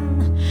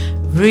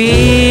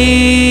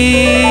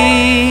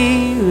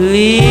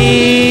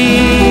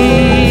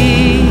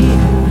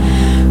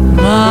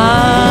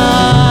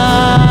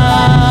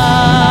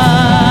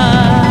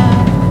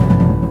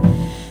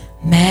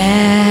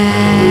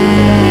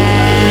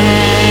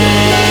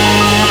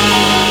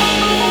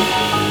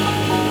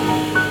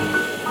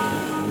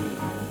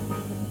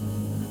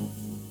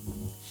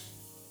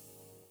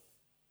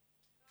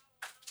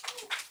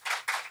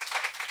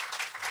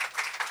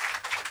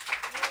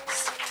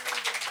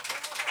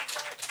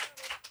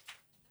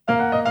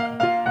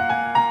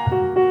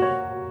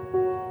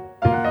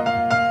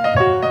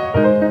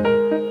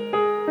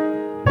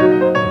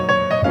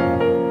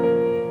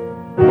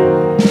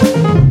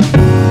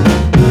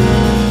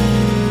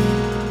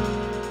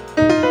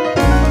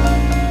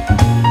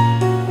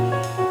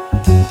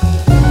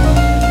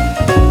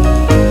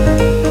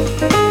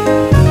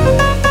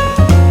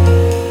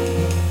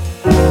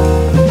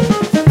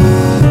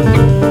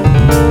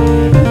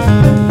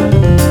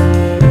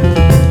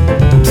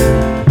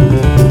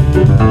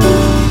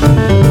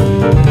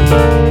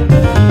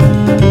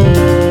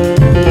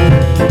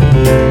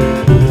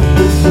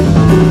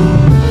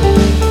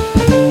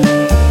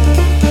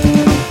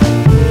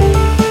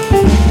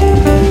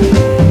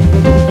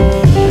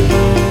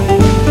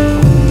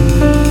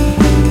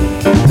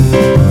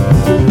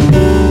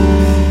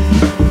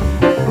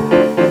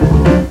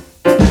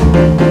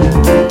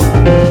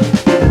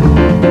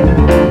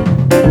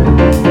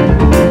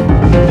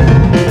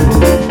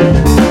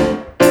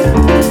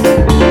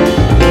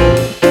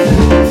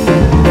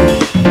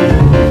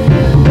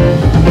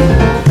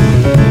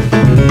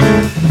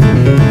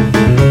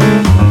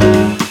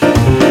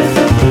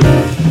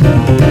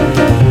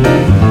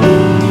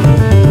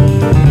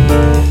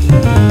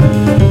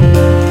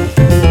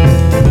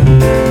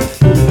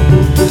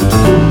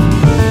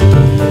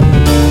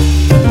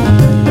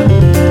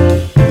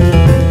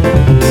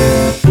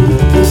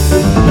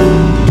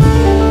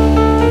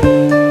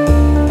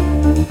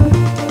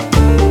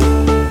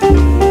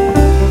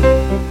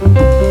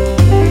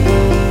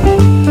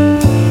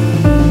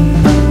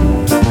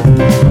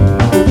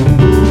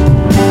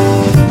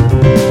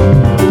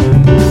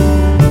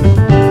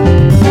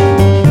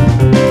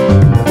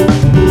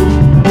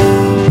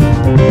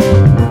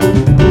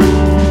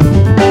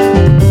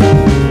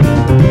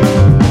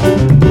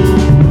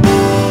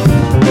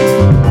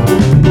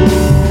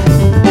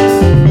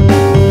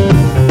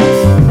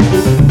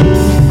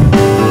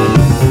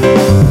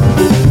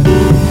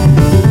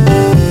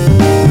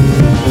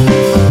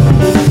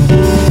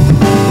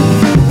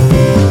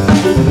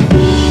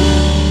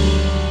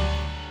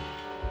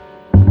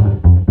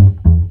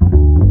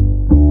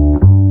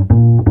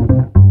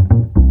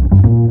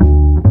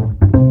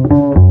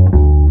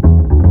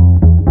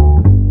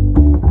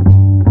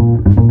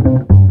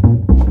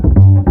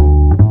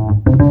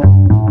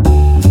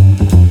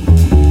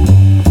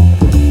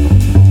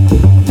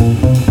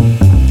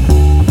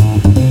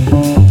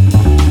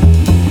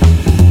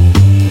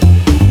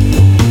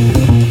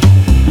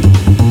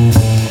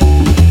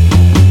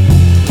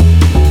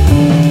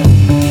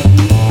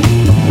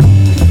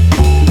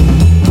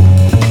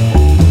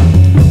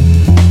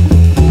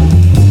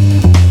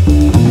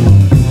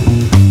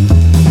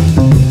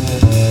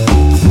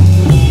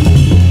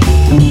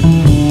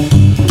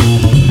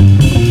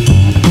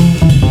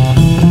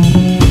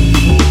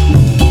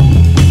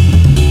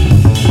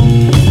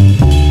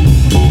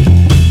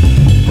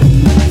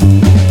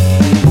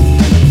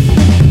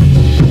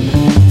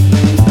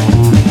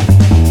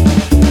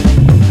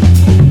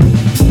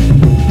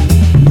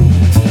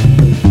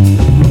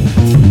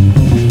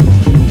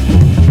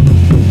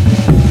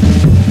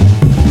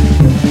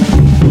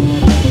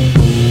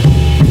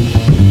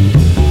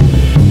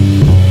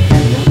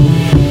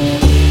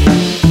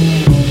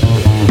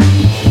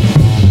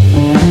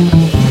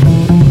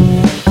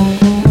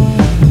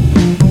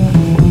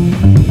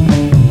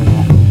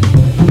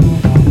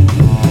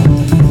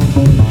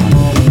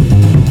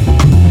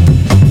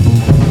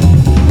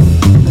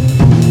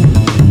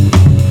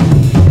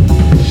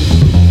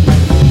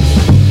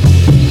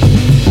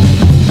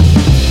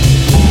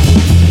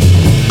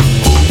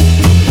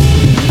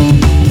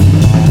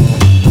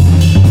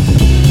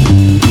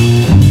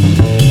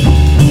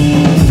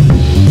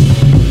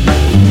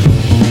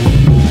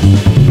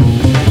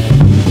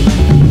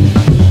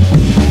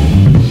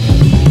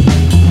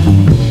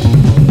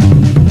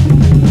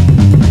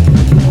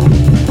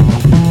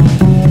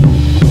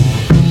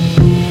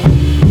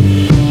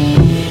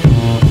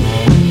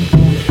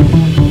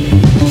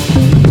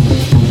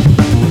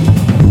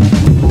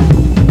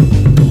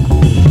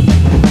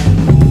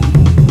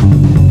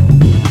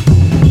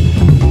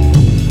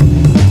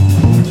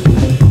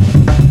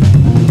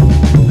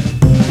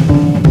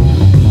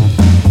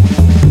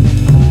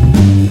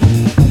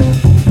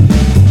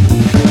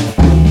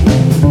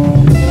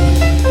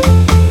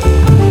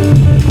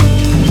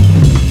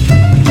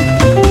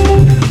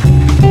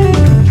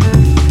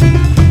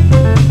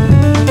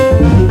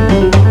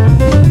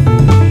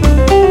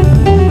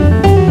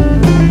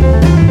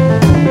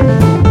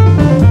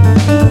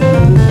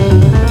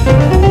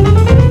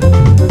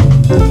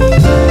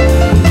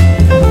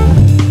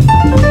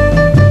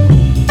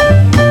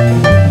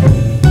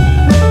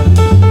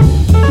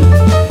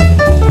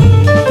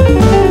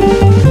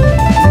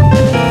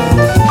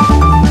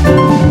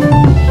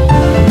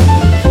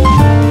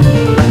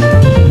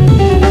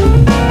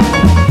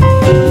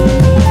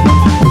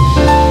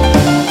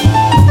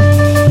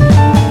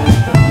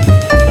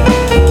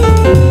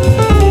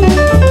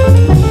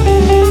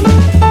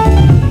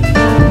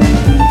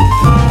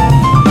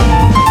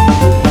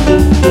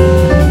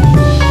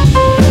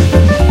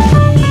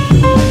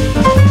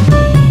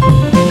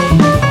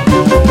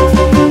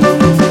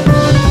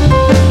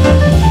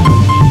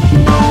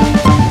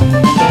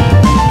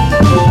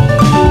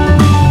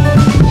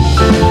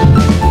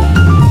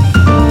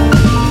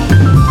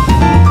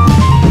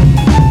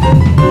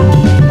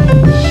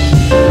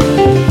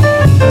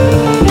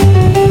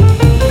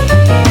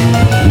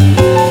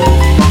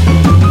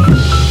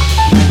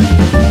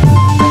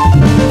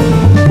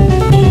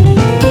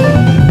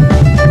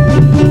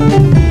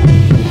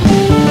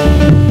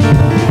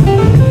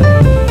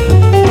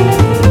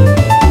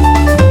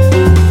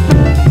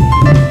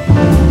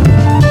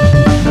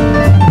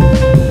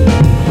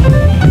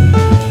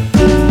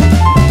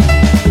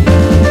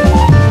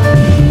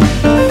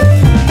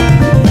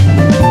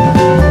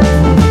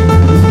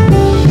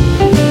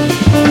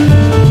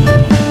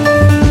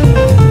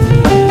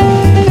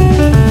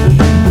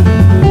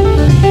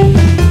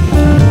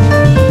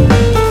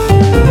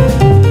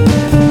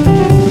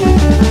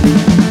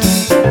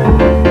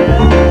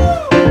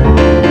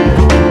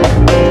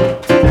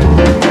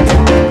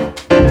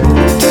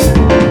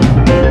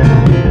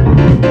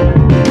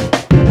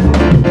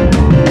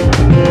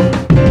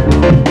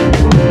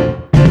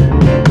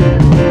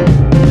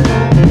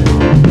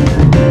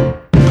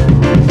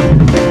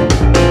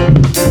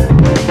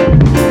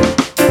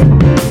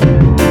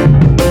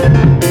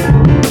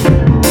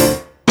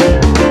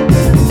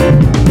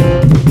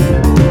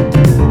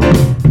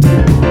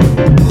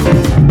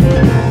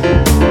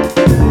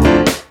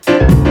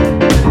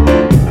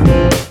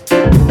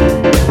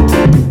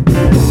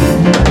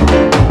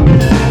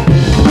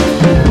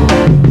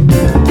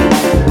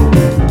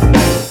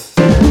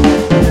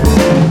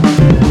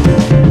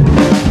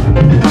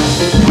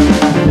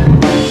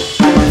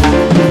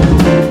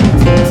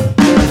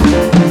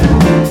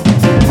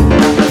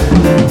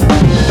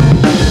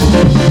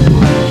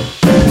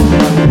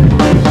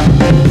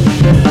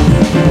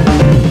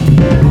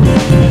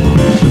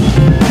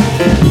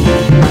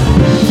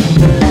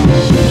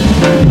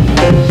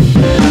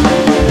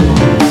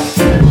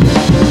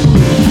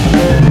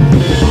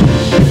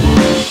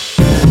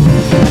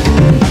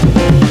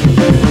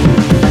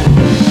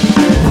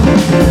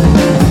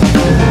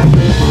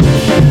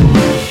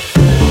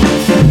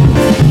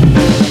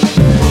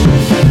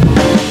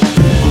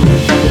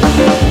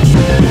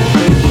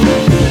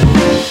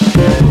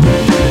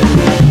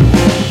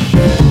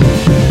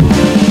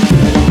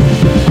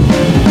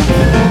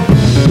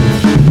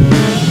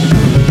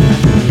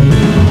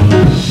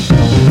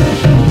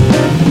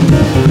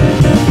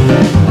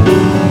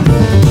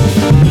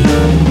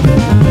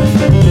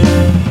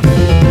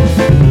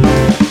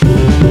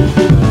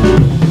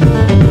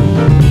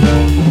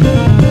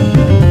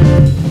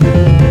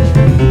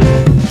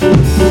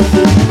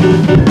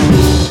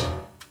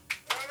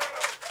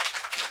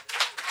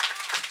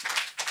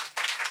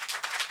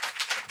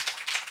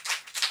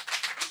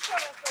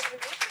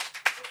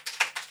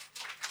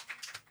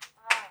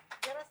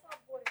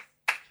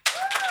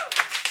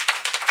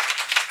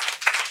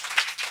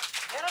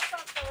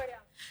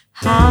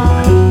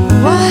 How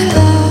I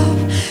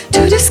love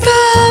to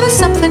discover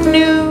something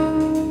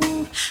new.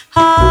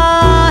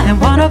 I am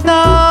one of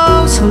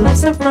those who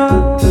loves the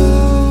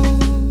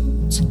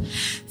roads.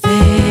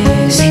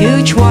 This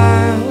huge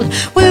world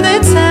with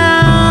its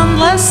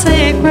endless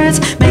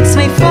secrets makes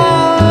me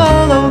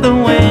follow the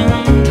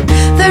wind.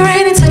 There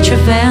ain't such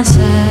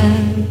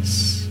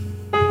advances.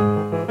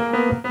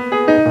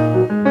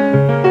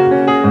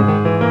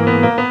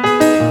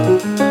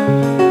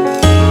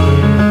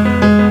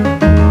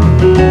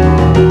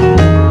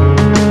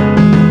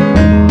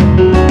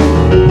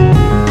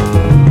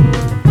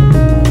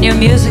 New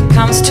music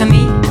comes to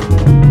me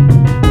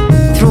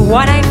through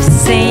what I've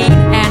seen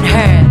and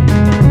heard.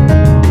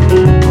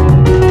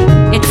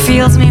 It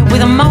fills me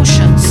with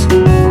emotions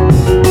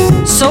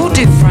so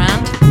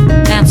different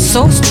and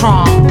so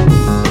strong.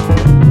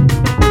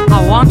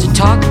 I want to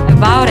talk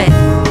about it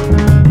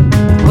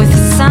with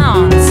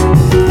sounds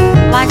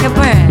like a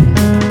bird.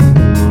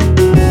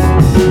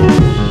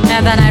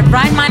 And then I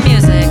write my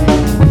music.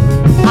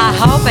 I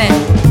hope it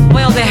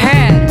will be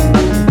heard.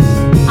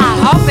 I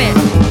hope it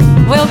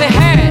will be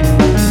heard.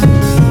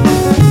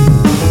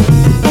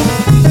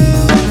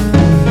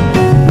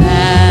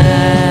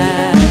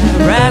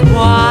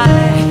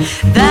 Paraguay,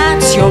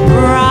 that's your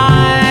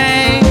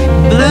bright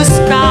blue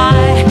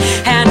sky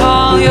and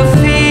all your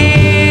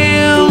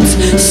fields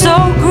so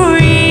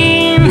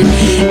green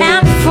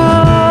and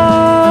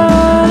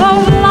full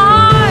of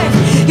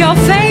life. Your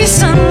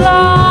face and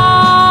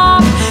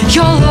love,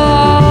 your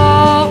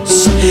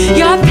loss,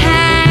 your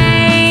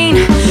pain,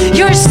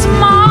 your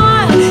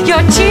smile,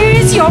 your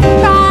tears, your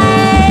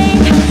pain,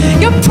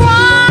 your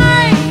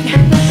pride,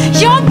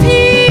 your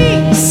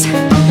peace,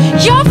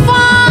 your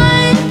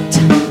fight,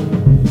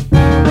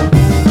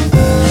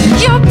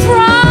 your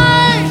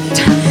pride,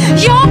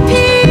 your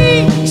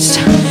peace,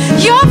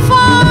 your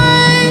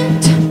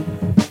fight,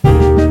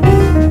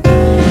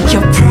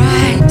 your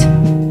pride,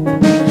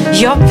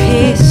 your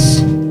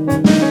peace,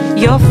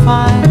 your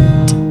fight.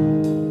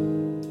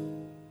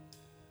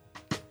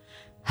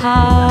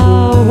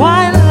 How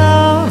I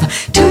love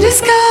to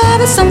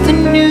discover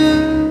something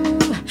new.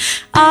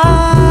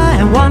 I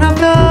am one of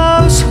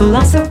those who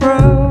loves the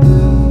road.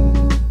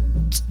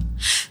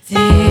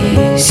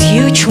 This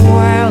huge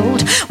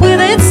world with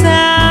its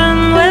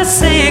endless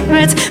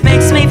secrets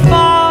makes me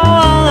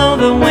follow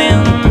the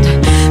wind.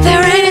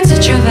 There ain't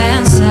such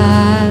advances.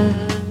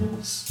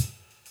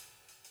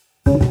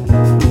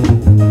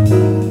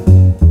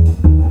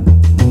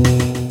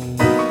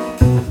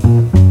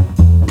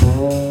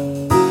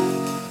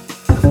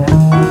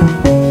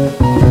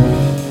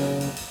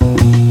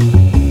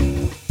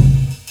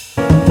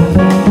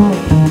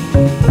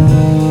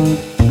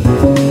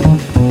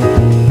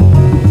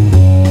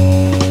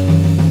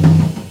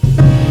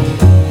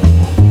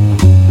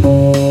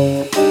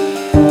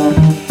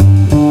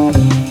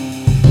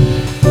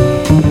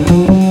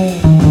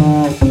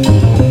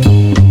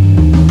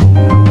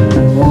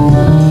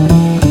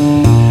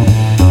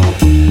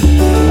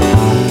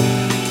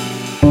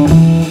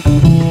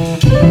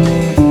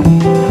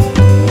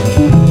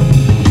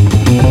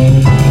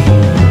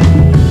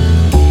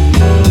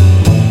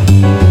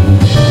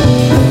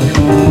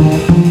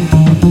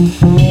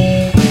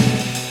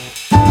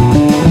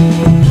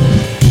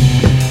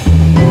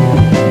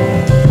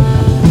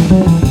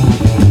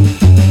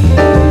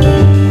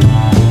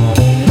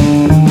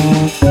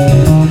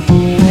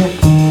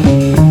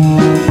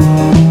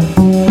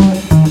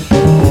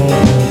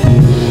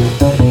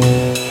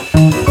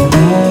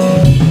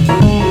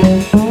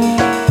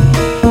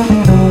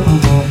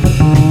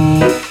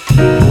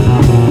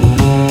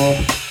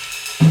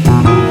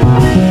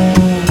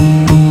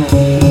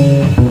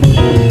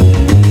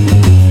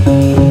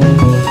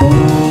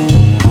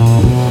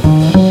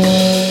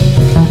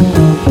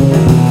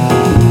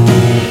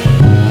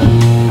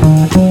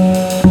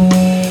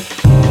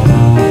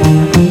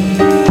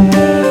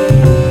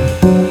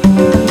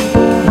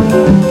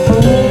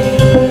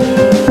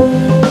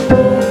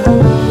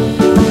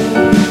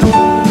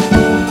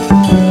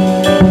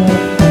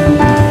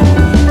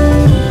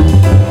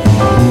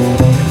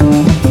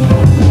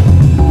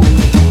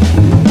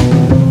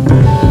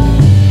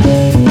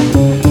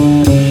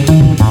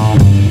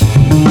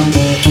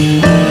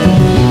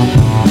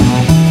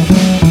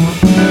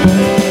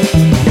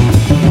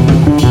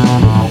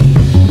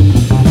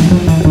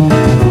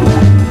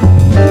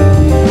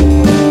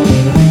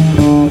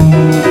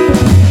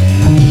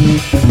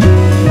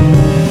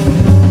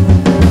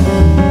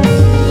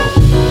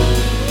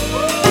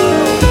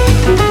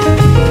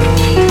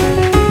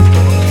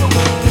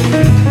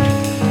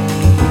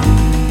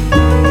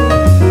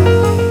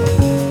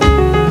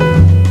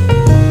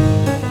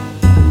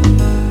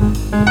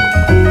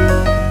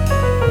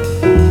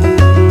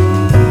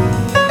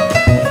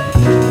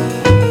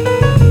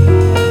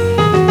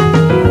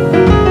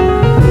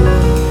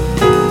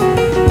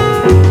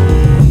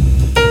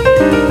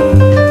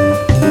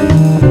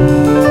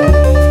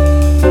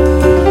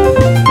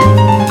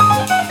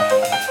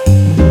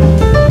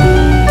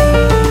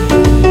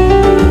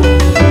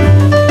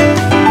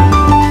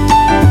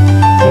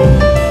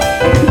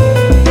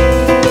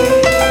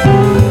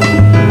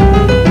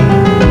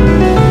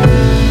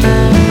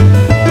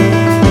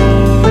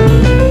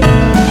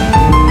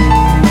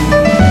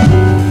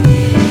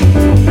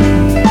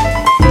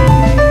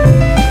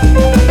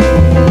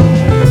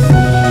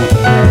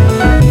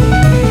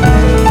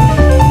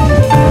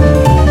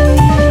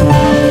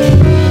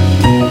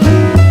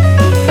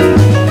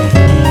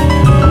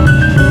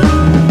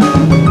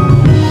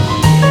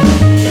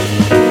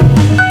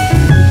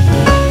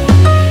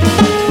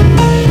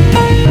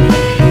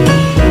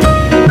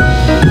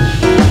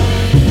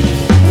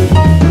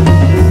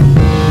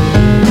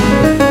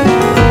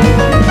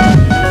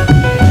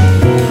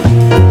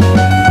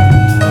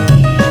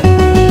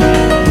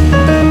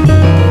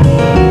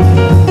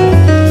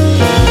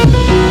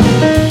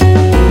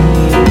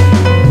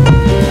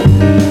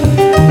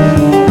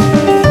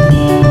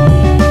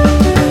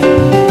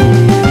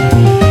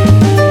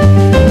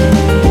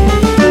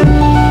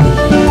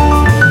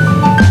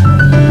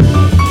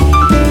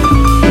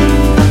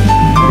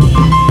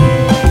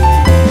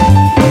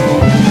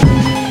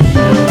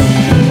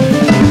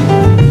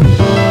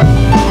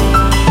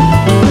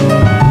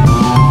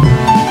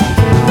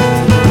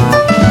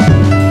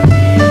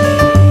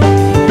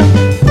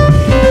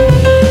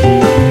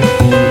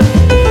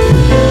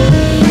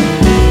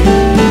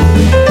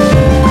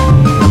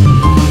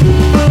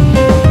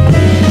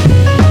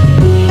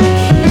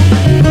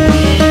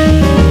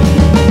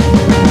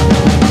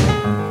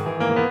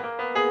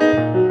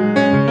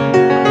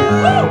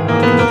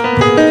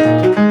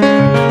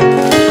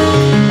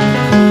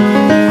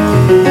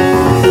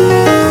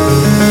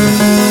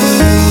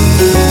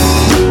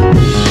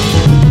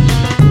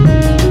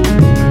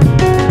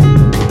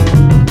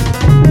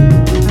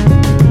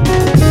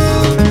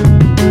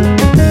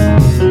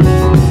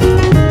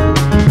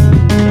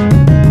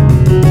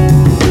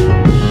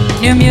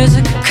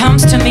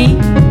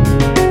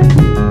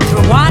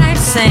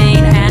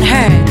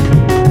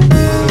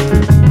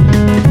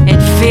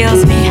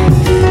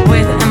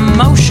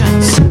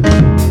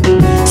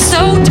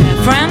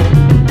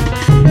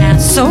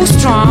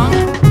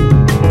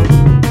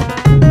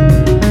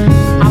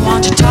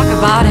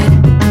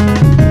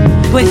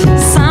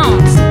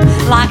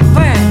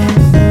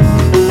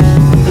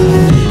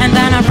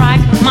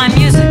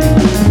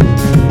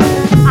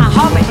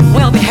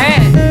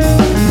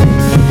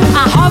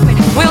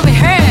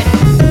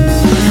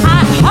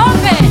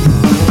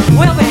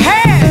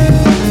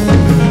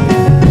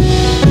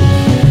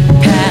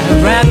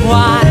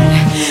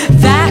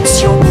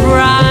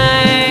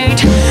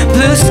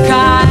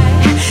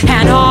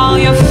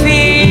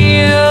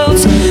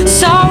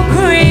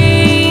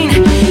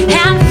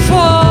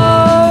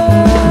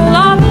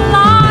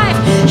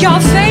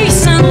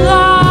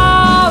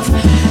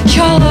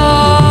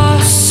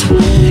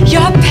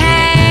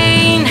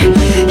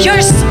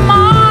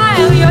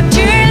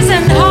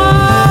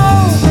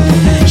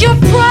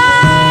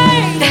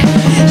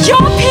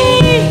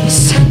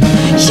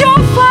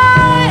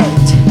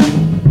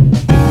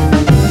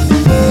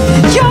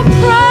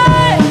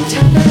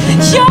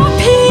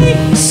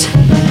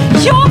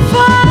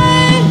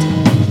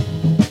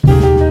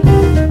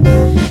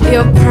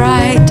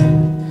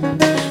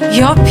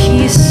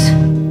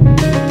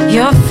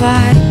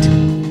 fight.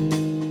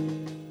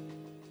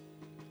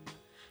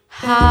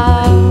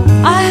 How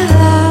I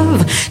love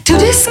to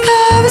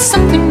discover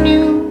something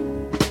new.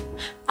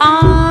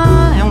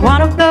 I am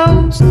one of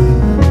those.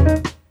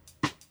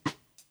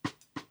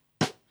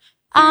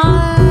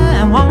 I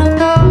am one of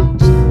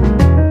those.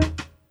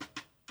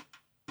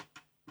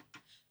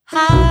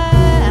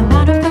 I am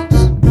one of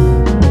those.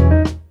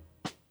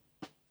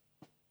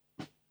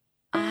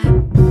 I'm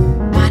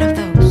one of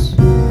those.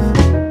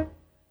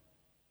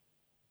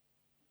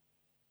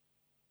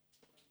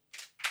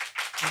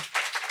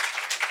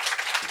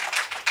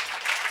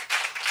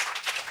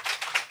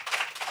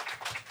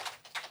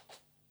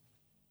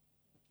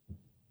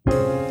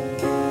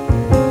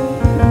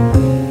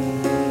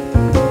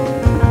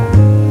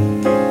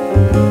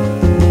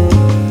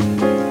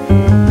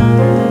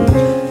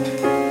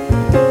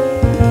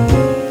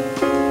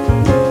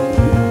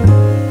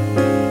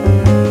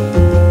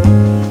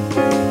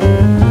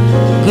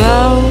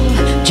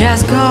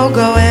 Just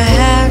go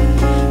ahead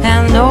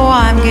and know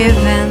I'm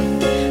giving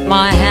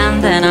my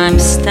hand and I'm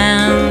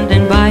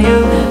standing by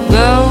you.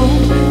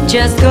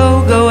 Just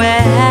go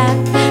ahead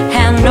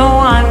and know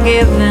I'm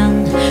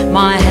giving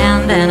my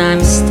hand and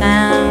I'm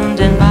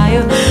standing by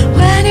you.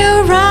 When you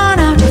run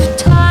out of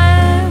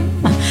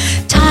time,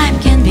 time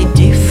can be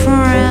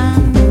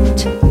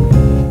different.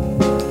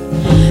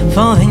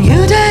 For the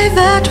new day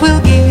that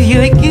will give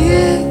you a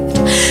gift,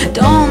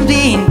 don't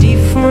be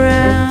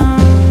indifferent.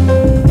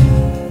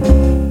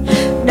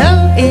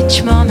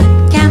 Each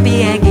moment can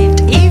be a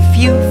gift. If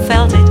you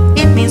felt it,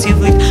 it means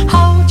you've lived.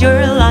 Hold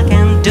your luck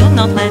and do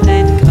not let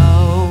it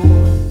go.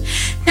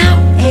 Now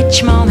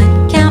each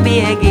moment can be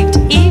a gift.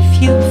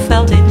 If you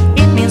felt it,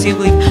 it means you've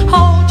lived.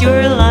 Hold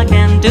your luck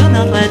and do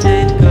not let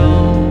it go.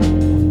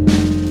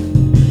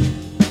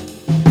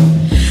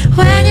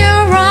 When you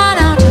run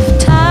out of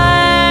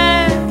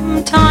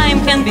time, time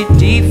can be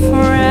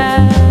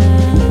different.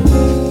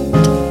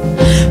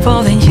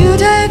 For the new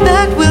day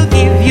that will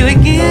give you a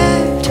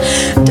gift,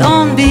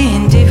 don't be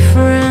indifferent.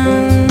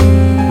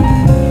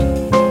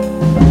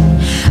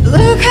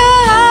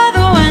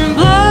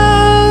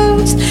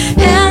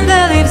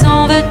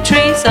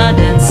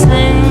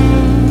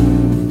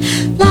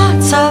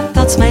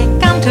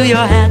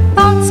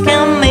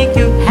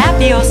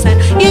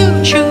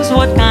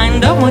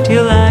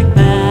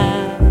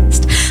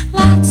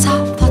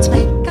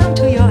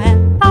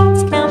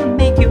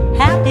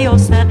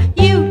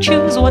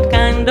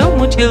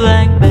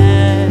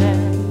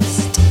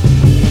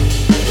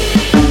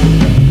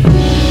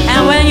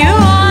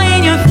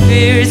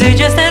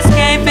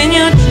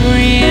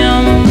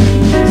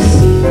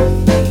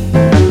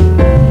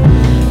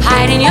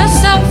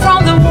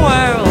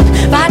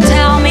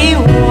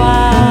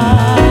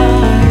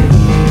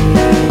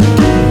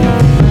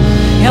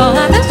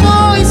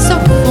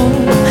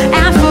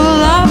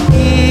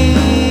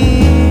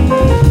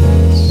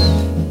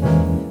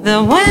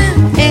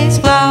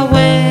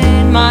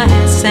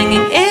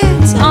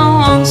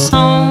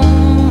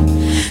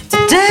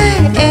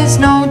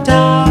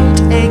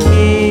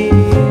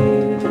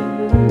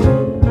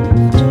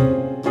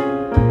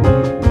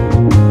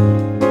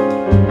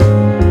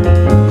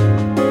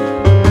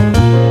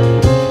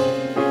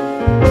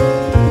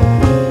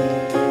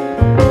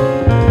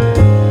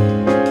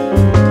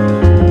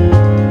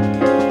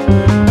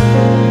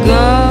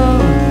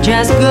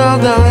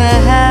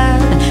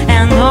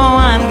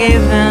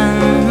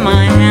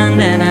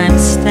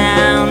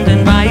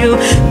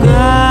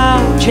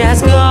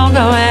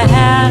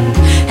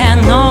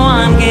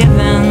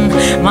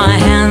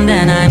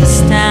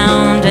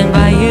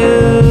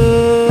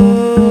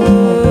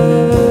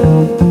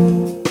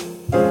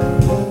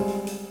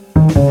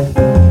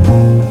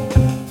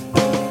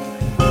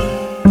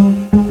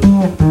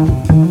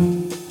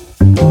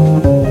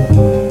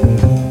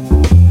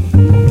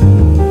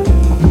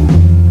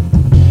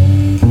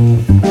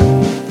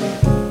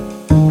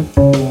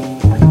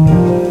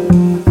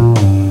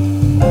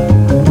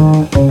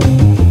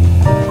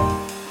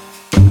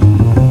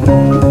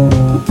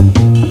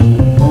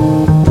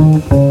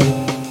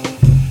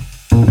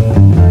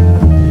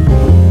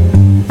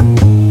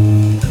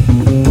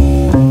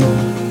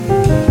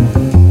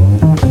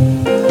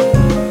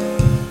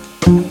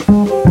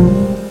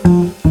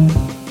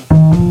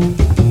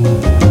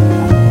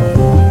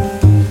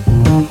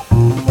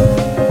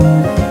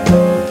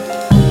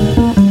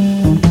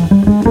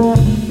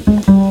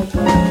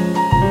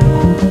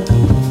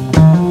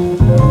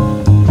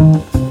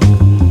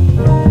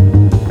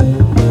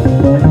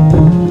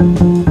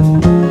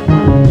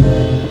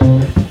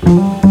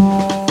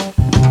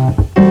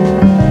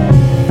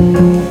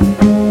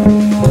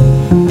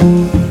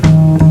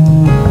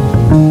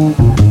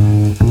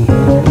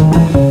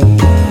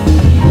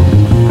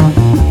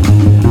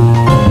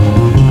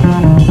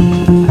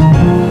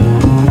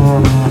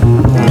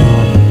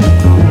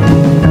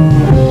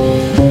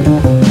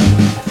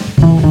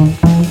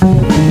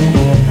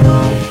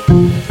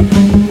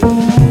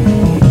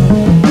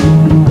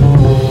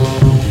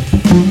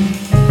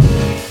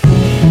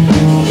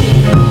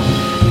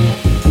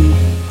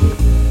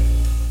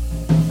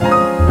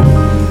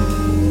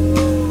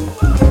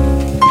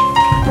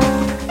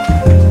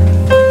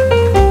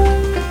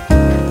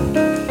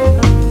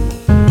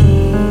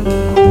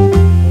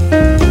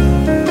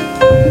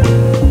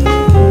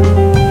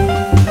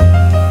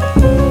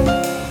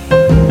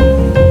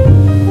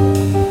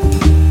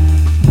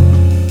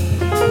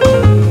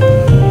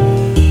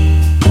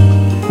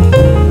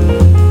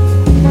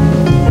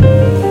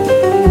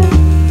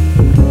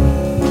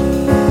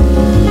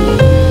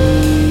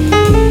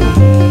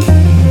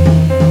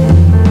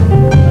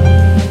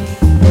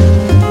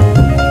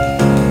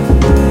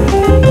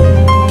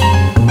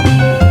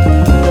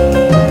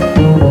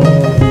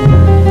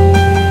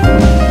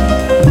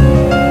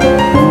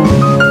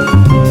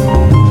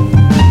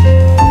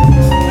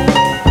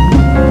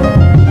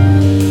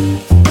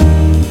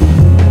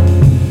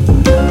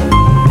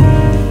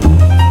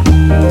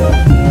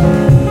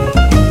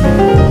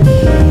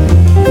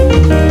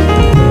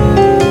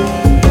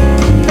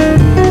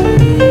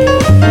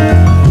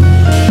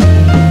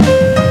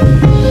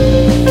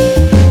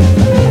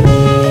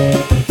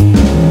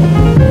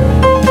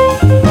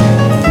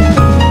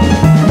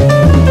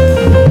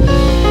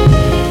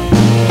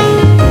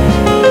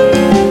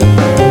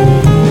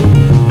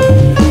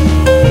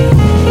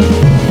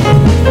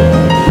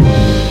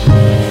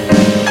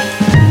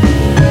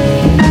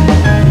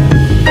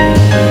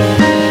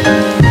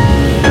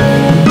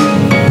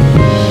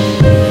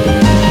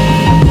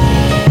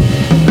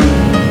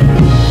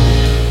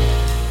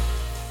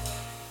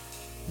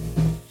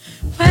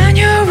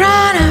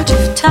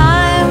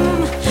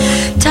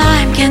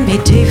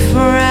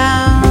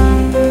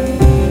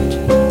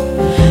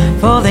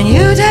 a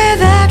new day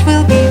that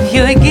will give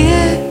you a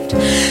gift.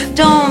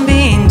 Don't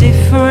be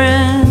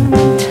indifferent.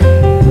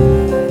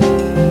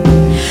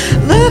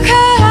 Look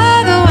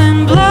how the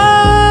wind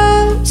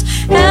blows,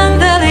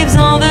 and the leaves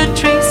on the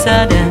trees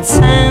are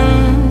dancing.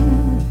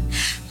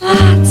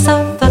 Lots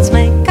of thoughts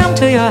may come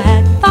to your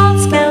head.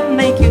 Thoughts can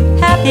make you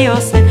happy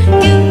or sad.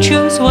 You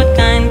choose what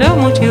kind of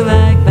mood you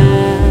like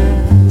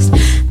best.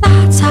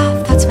 Lots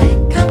of thoughts may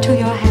come to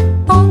your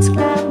head. Thoughts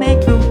can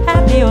make you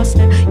happy or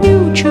sad.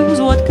 You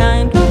choose what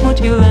kind of mood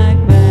you like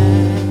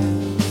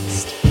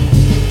best.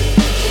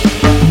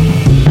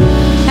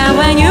 And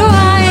when you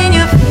are in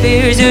your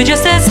fears, you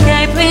just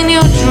escape in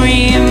your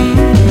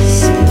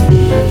dreams,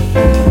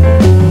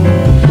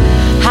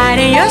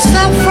 hiding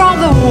yourself from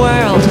the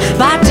world.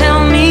 But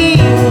tell me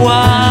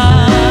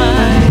why.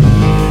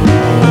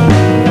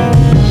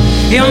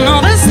 You know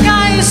the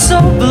sky is so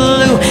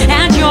blue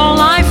and your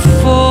life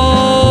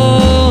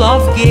full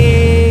of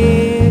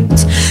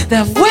gifts.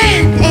 The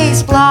wind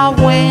is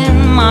blowing,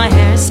 my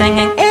hair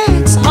singing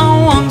its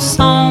own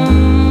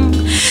song.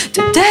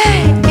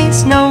 Today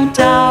is no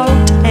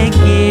doubt a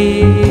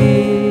gift.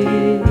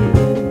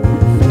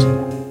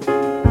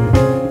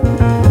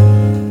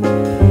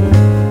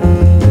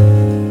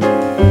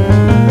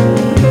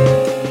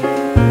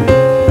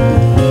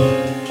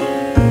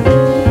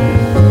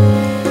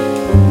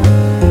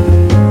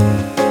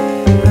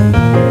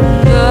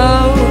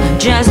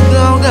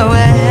 Go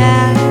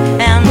ahead,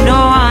 and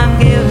know I'm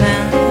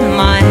giving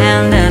my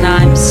hand and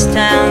I'm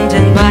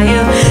standing by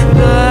you.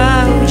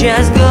 Go,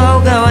 just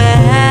go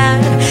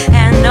ahead,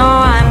 and know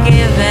I'm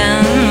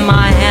giving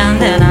my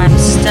hand and I'm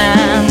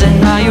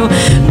standing by you.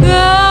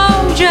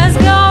 Go, just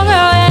go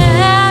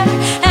ahead,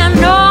 and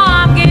know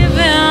I'm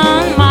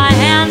giving my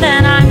hand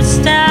and I'm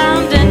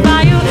standing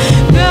by you.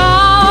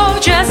 Go,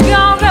 just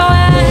go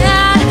ahead,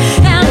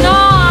 and know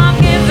I'm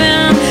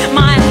giving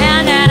my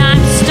hand and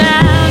I'm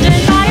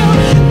standing by you.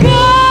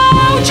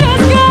 Just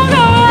go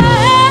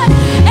ahead,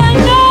 and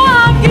know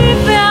I'm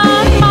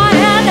giving my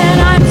hand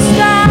and I'm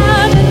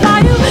standing by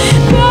you.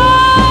 Go,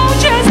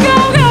 just go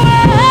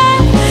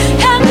ahead,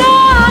 and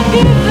know I'm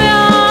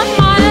giving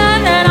my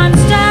hand and I'm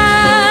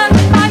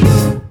standing by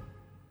you.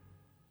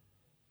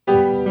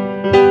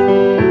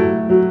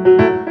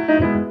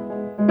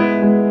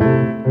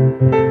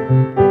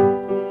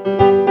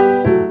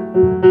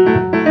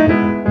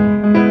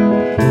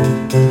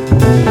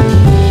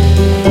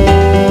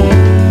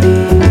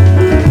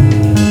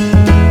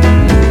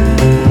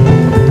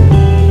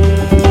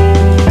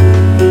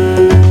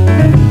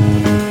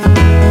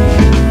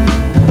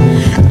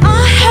 I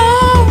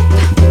hope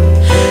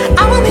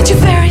I will meet you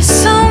very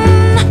soon,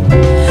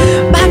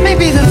 but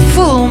maybe the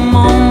full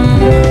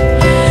moon,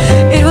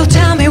 it will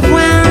tell me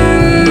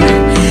when.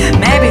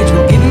 Maybe it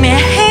will give me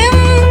a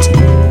hint,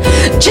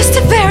 just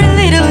a very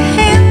little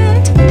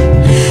hint,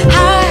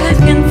 how I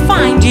can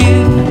find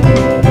you.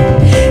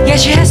 Yeah,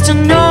 she has to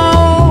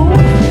know,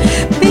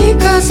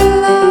 because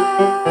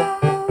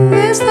love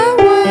is the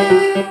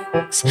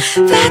wings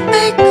that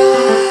make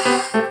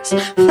us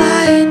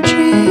fly in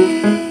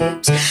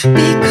dreams.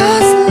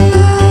 Because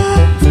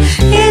love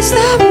is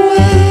the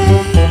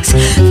wings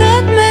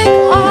that make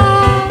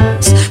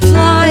us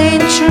fly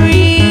in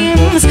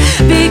dreams.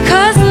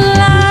 Because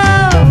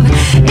love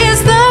is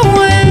the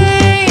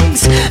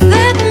wings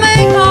that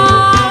make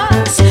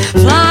us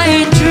fly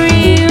in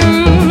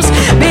dreams.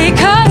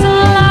 Because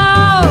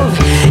love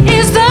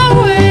is the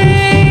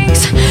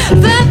wings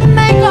that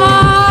make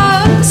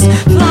us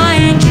fly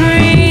in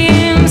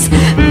dreams.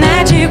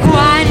 Magic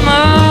white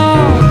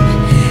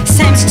moon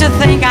seems to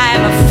think I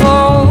am a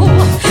fool.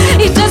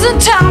 It doesn't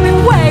tell me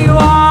where you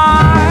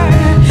are.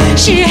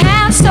 She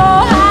hands so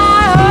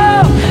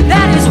high, oh,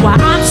 that is why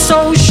I'm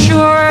so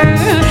sure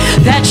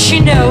that she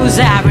knows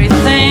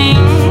everything.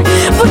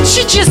 But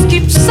she just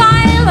keeps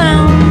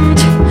silent.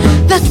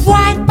 That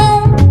white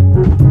moon,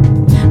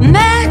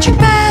 magic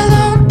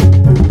balloon.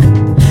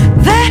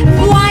 That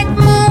white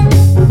moon,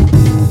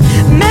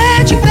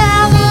 magic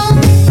balloon.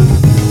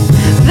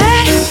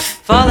 That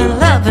fall in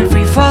love and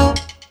free fall.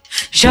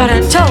 Short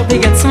and tall,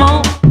 big and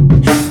small,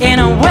 in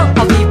a world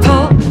of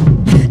people,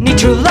 need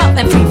true love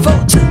and free fall.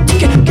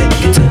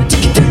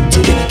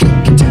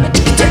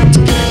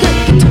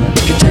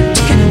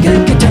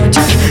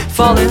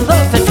 Fall in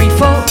love and free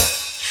fall.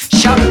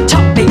 Short and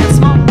tall, big and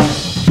small,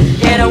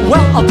 in a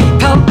world of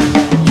people,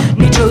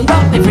 need true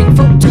love and free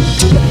fall.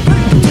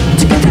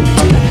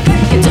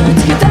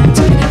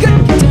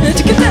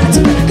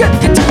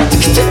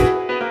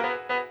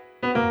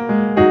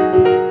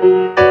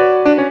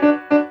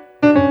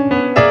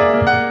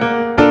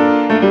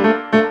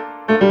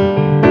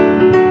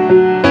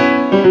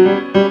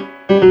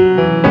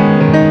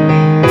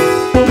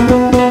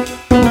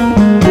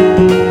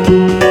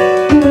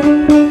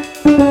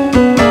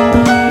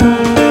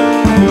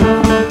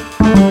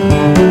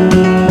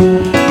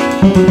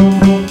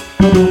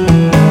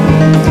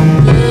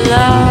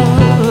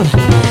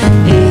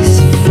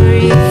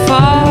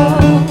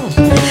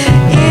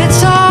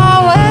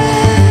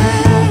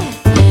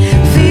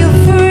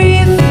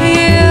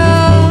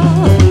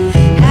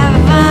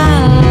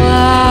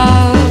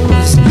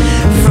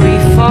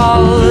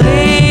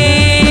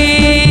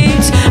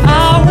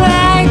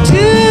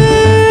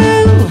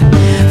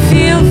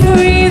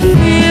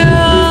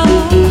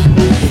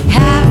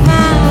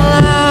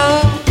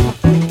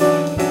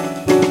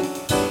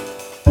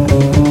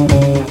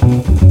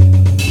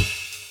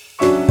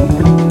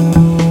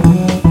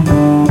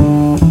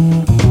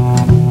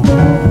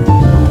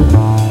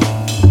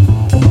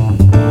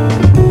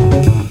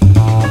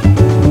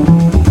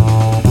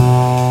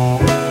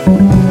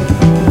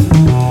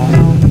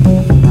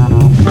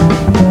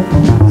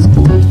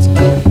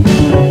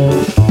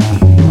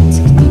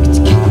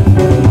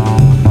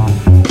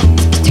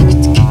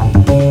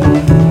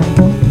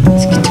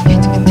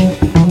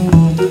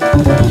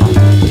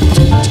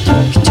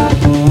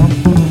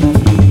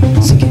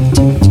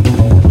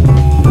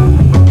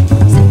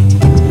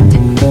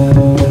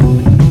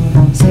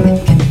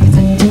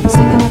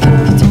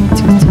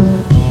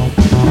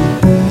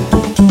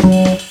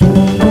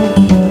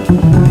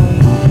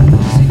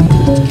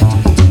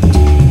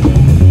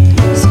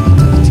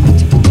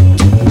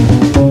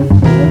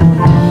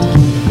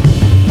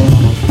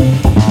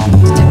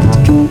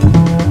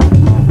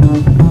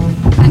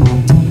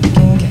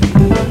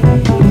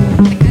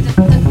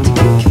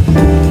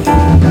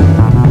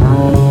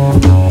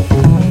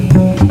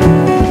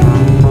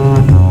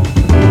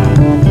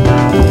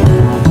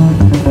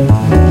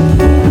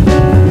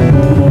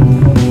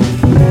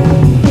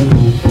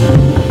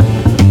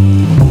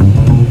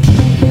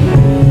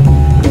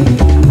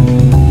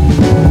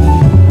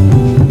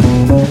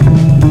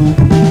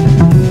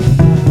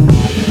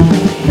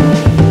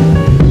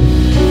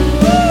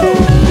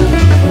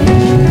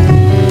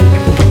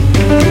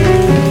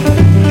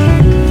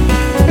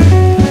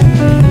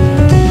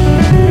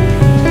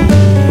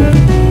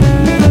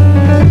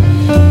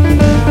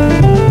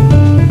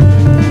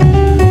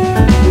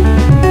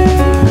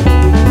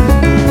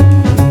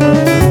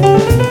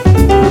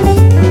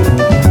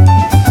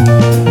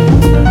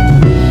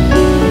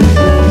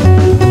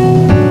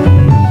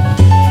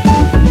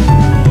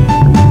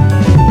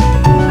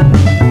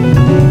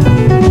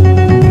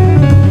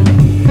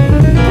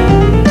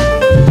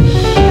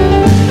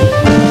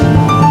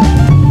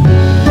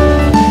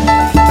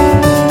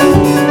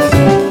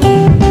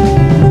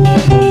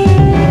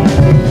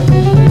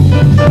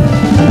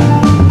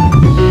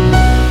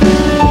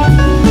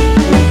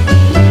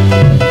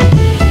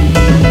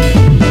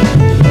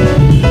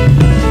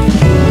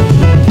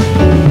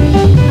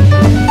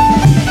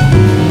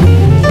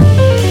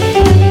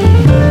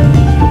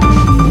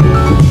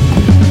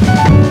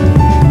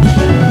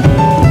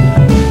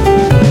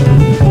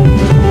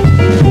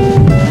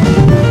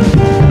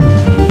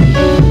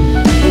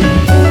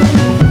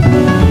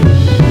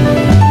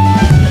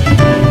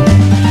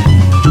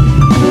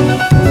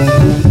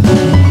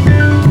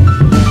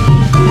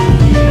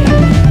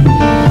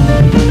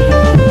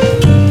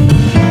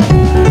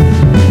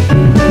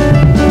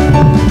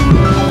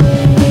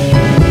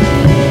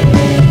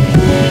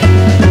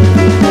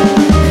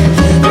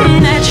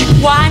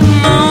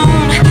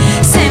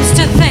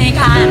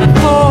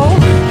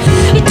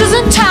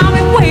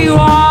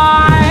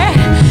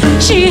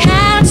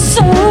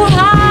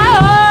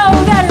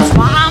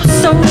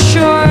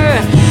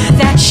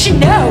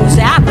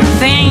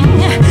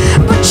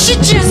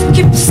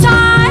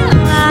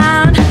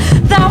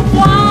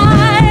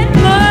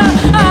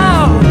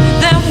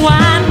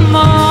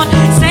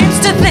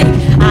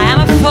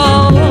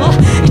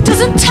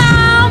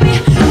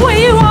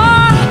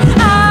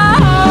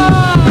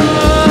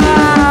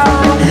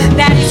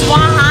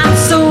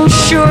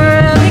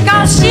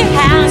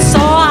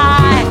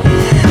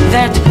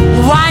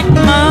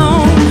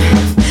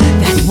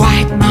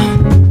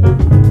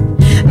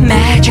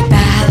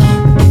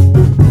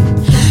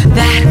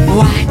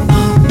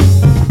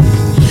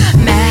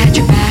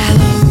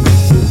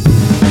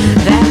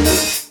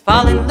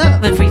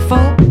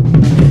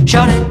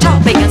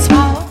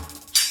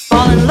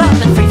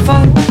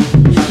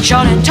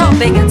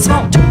 big and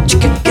small.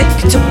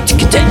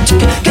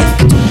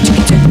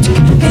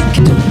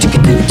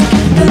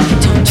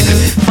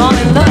 Fall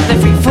in love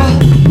every fall.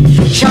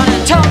 Short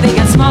and tall, big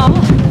and small.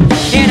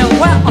 In a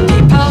world of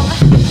people,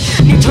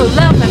 need to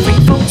love every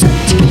fall.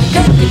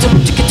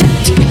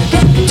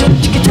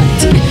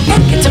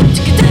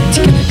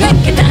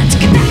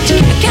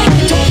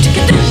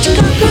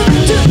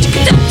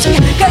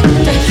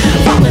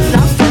 Fall in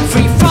love and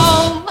free fall.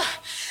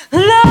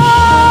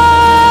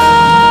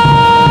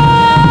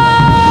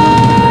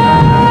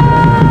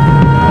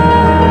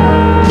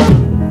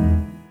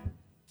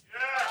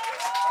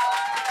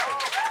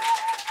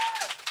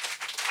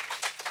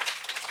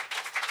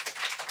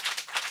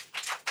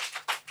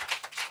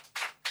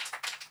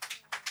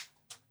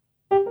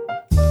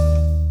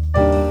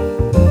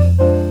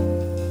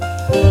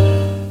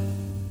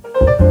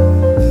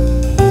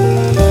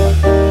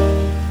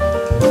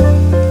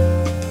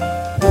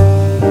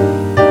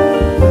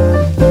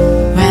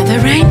 When the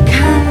rain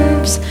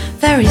comes,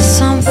 there is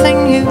something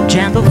new.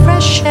 Gentle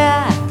fresh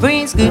air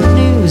brings good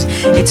news.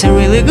 It's a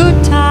really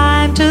good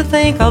time to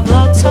think of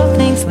lots of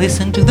things.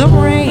 Listen to the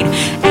rain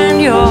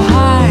and your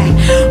heart.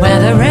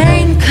 When the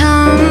rain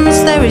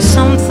comes, there is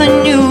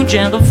something new.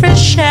 Gentle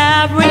fresh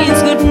air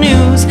brings good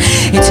news.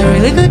 It's a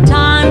really good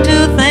time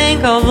to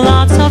think of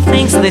lots of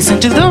things. Listen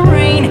to the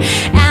rain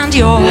and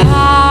your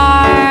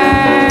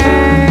heart.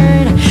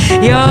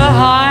 Your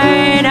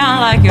heart,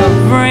 unlike your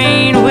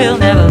brain, will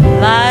never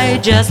lie.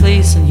 Just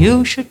listen,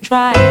 you should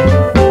try.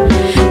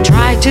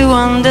 Try to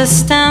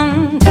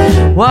understand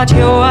what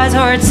your wise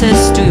heart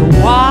says to you.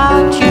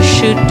 What you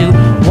should do,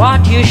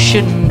 what you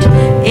shouldn't,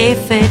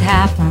 if it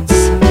happens.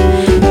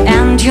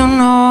 And you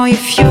know,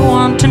 if you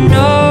want to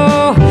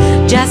know,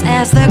 just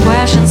ask the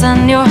questions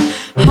and your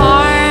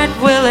heart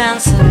will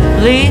answer.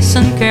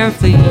 Listen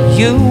carefully,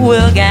 you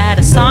will get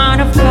a sign,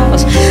 of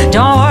course.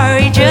 Don't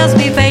worry, just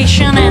be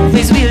patient and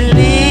please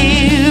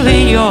believe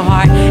in your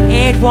heart.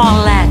 It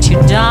won't let you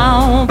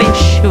down, be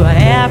sure.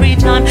 Every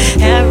time,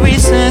 every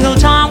single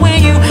time,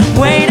 when you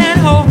wait and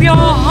hope, your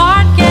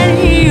heart can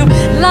hear you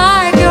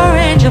like your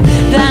angel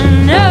that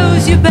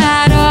knows you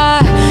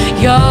better.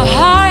 Your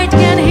heart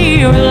can hear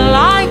you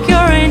like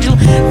your angel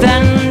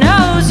that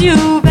knows you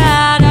better.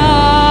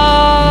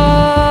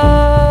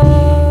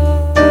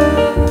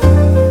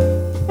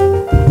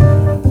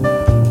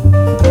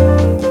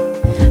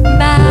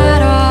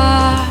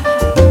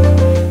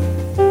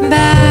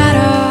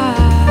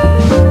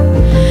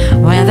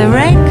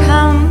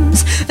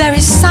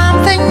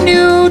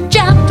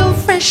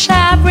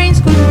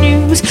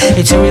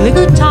 It's a really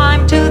good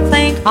time to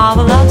think of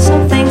lots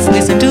of things.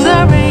 Listen to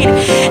the rain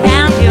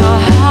and your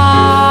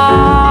heart.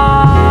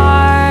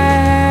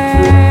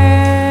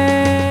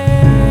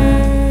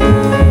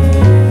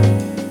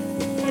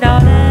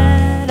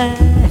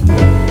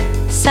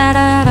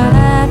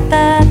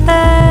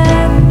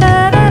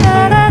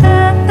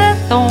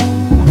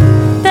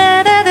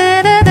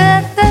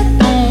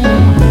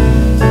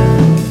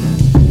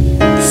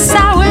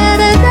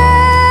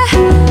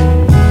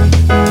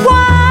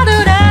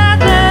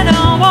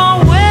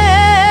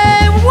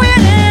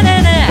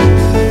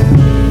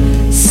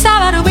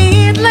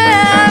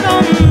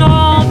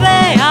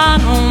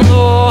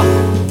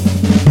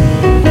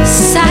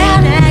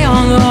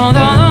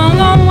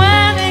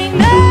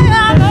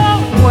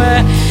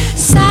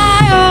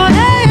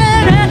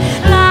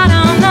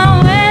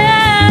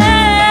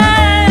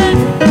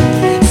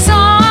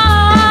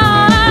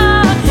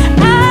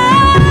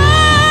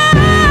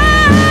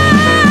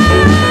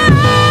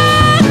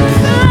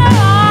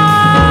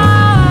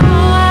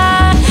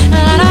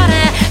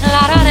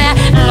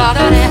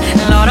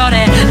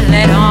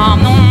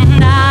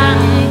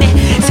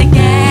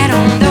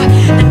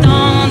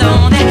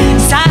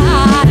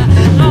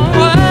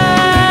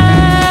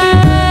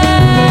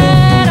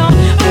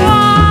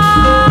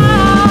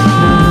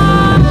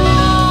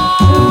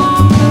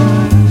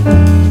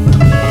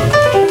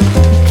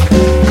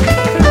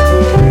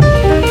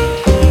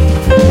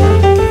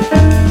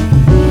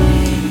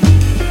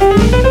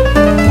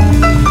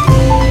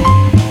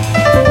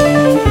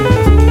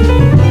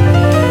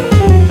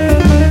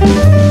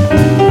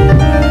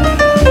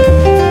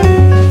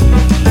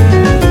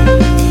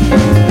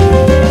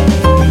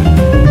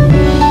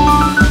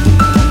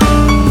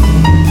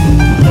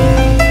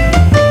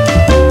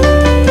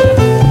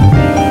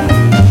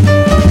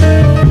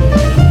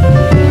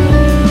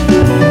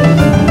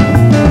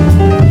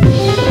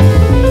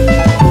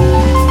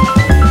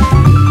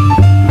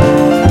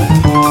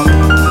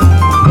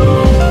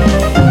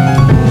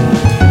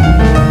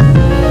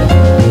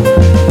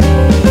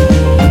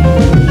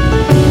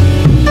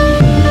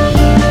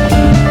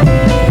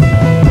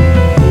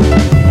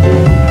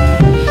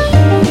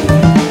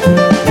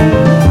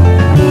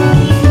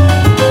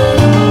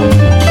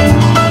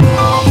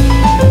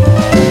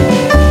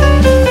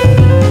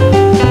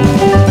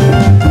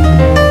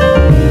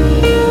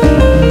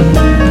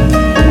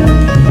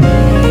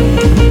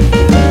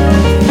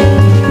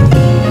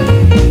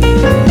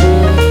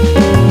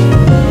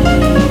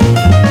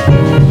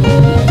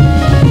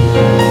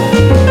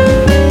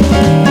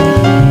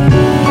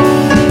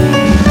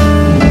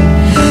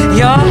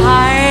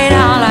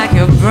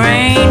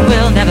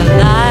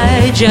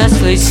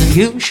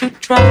 you should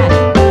try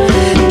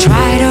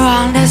to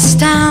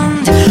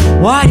understand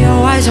what your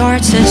wise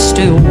heart says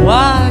to you,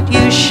 what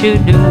you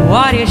should do,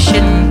 what you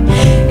shouldn't,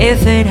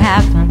 if it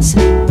happens.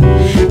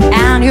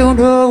 And you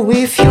know,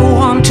 if you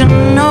want to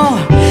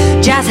know,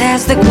 just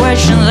ask the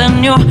questions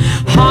and your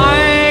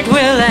heart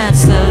will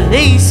answer.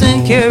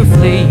 Listen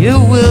carefully, you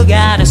will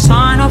get a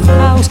sign of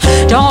house.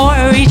 Don't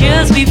worry,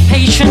 just be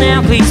patient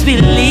and please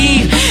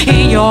believe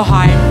in your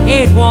heart.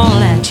 It won't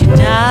let you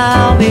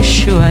down, be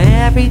sure.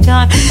 Every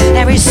time,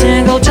 every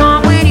single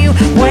time when you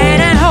wait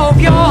and hope,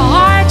 your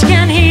heart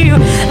can hear you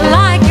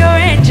like your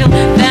angel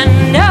that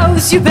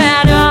knows you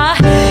better.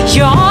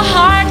 Your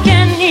heart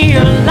can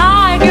hear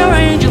like your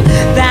angel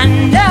that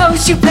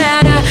knows you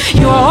better.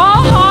 Your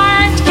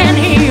heart can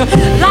hear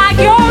like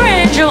your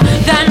angel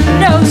that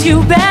knows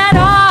you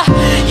better.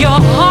 Your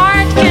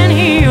heart can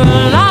hear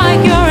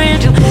like your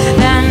angel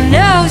that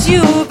knows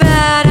you better.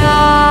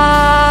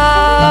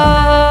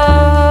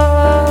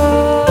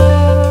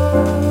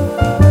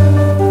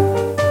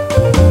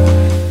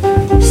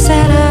 Sa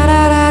da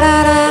da da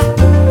da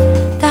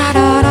da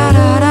da da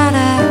da da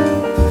da.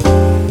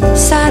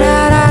 Sa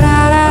da da da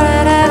da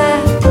da da da.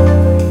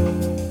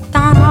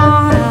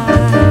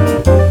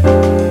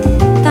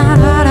 Da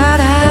da da da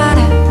da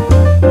da.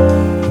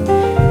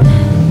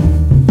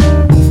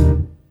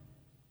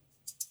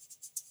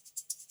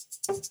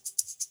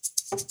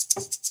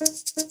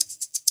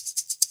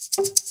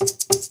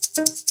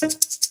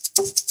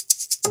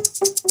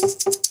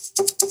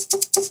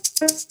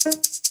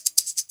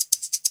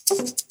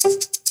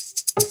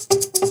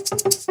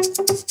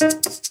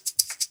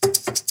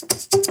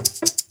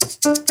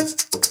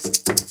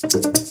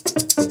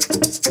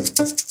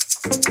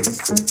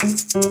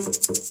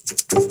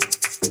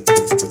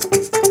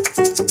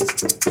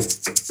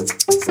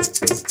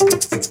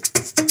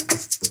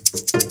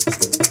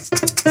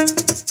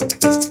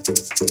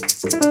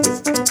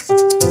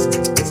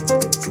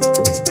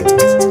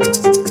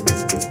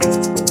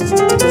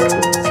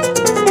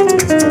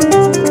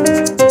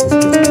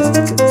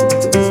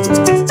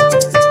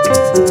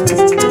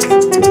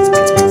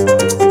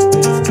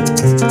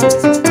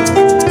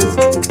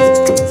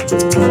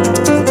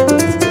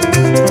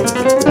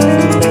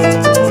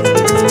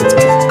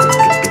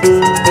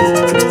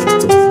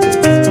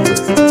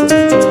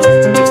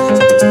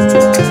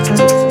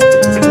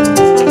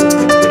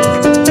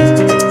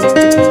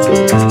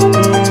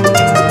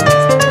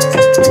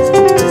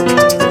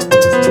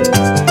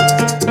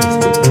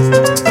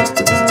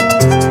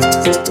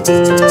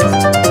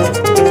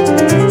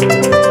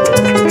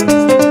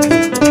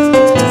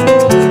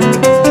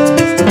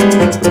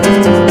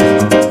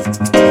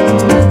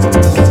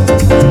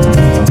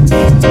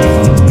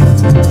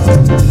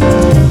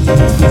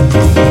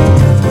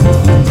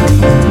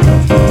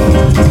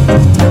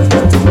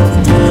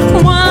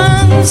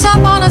 Once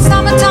upon a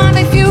summertime,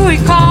 if you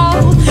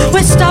recall,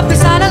 we stopped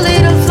beside a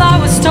little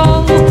flower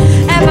stall.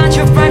 A bunch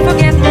of bright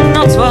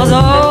forget-me-nots was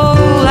all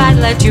I'd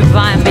let you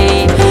buy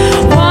me.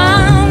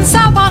 Once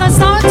upon a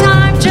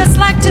summertime, just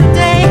like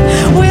today,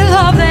 we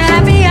loved the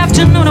happy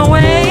afternoon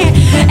away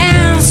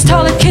and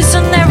stole a kiss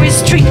in every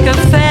street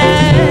cafe.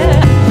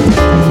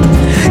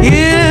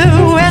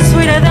 You were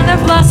sweeter than the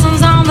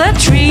blossoms on the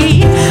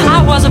tree.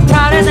 I was as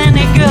proud as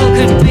any girl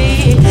could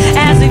be,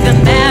 as if the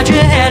magic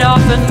had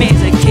offered me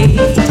the key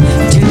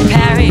to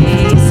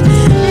Paris.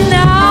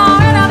 Now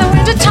another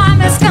winter time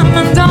has come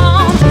and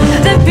gone.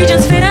 The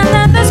pigeons feed and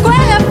then the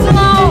square have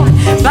flown.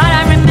 But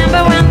I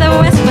remember when the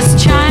west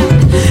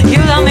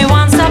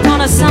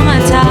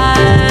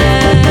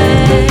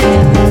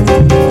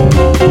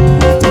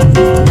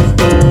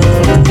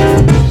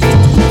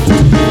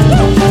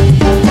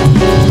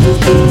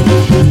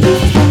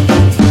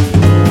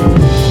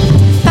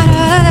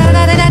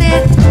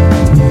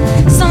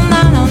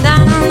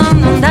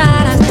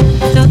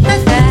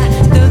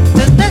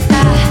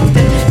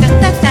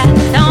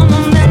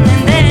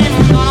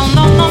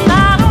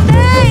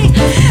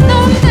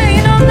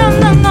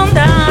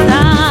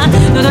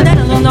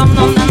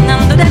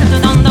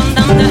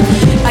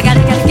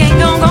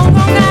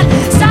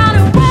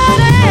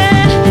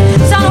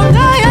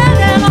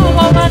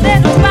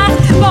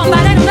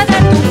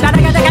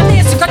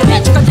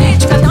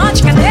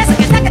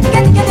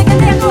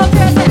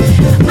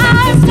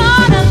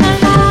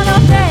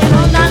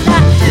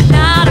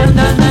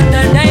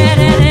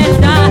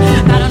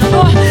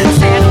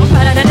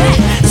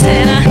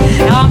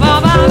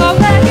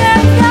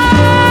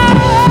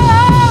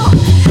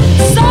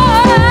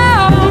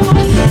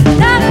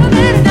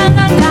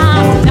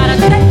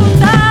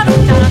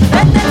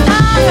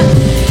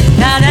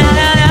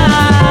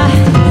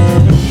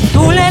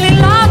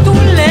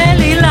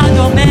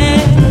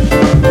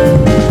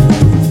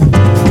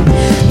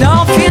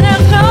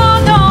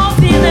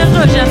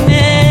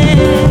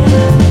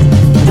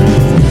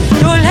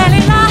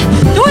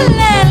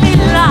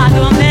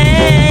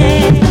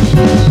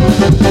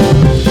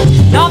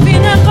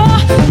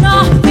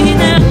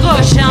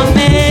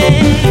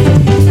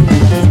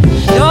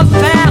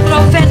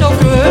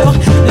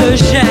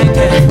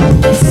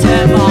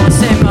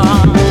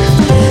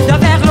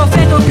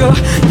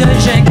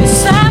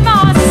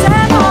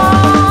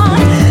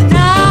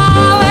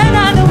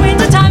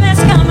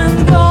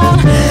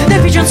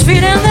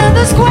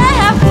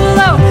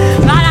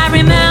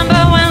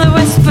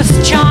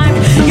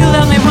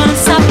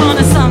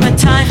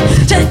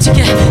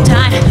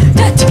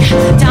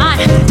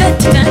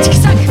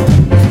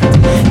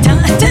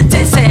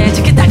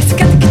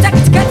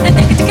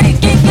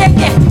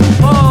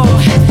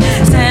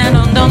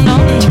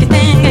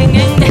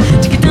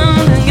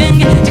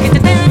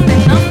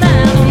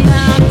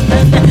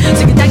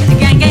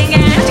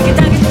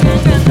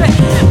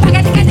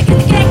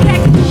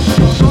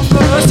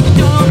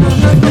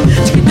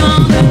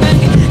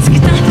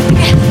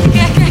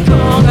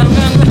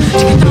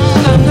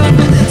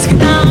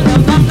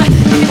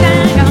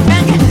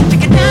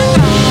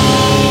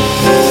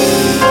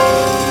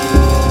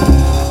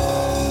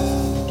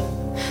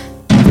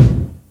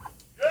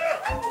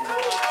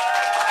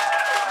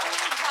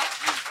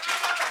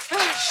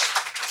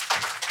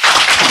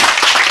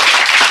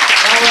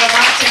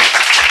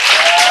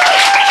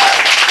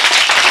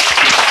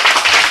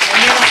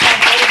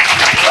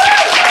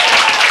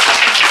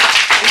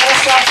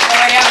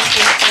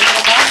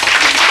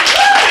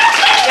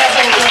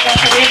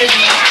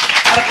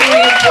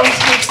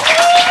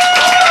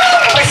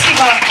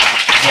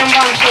всем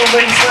вам, что вы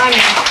были с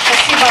нами.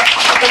 Спасибо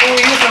этому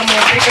уютному,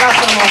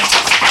 прекрасному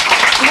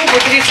клубу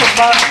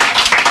 32.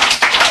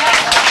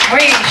 Мы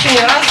еще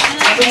не раз,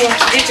 я думаю,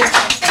 встретимся.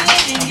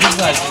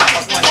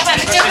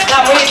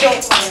 Да, мы идем.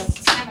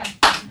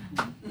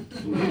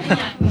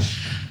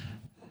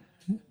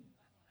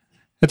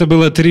 Это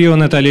было трио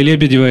Натальи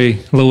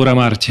Лебедевой, Лаура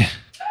Марти.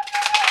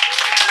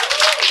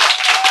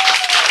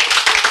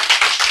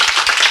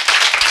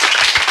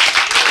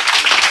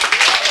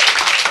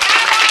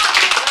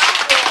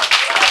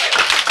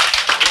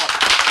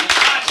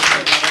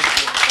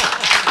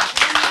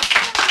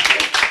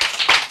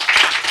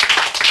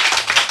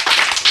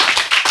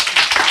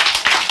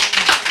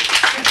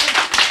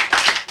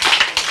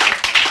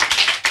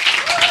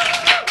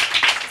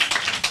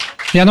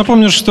 Я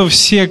напомню, что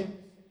все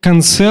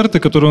концерты,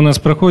 которые у нас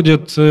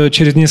проходят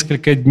через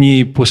несколько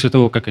дней после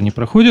того, как они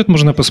проходят,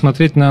 можно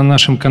посмотреть на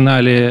нашем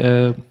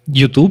канале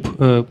YouTube.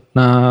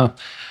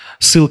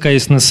 Ссылка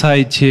есть на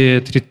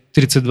сайте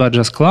 32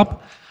 Jazz Club.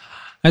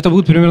 Это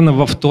будет примерно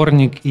во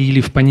вторник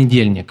или в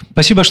понедельник.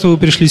 Спасибо, что вы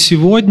пришли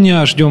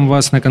сегодня. Ждем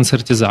вас на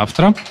концерте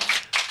завтра.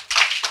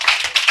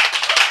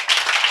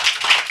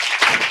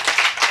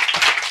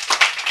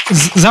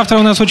 Завтра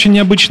у нас очень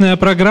необычная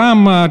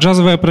программа,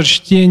 джазовое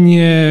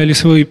прочтение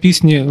лесовой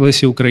песни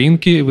Лесі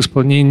Українки в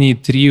исполнении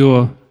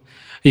трио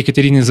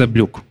Екатерины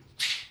Заблюк.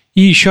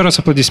 И еще раз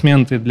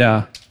аплодисменты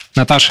для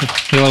Наташи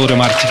и Лауры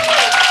Марти.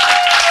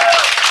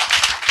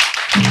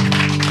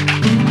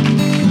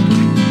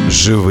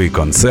 Живий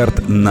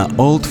концерт на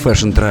Old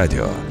Fashioned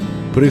Radio.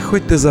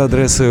 Приходьте за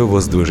адресою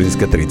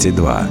Воздвиженська,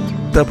 32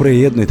 та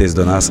приєднуйтесь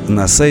до нас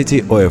на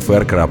сайті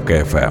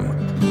OFR.FM.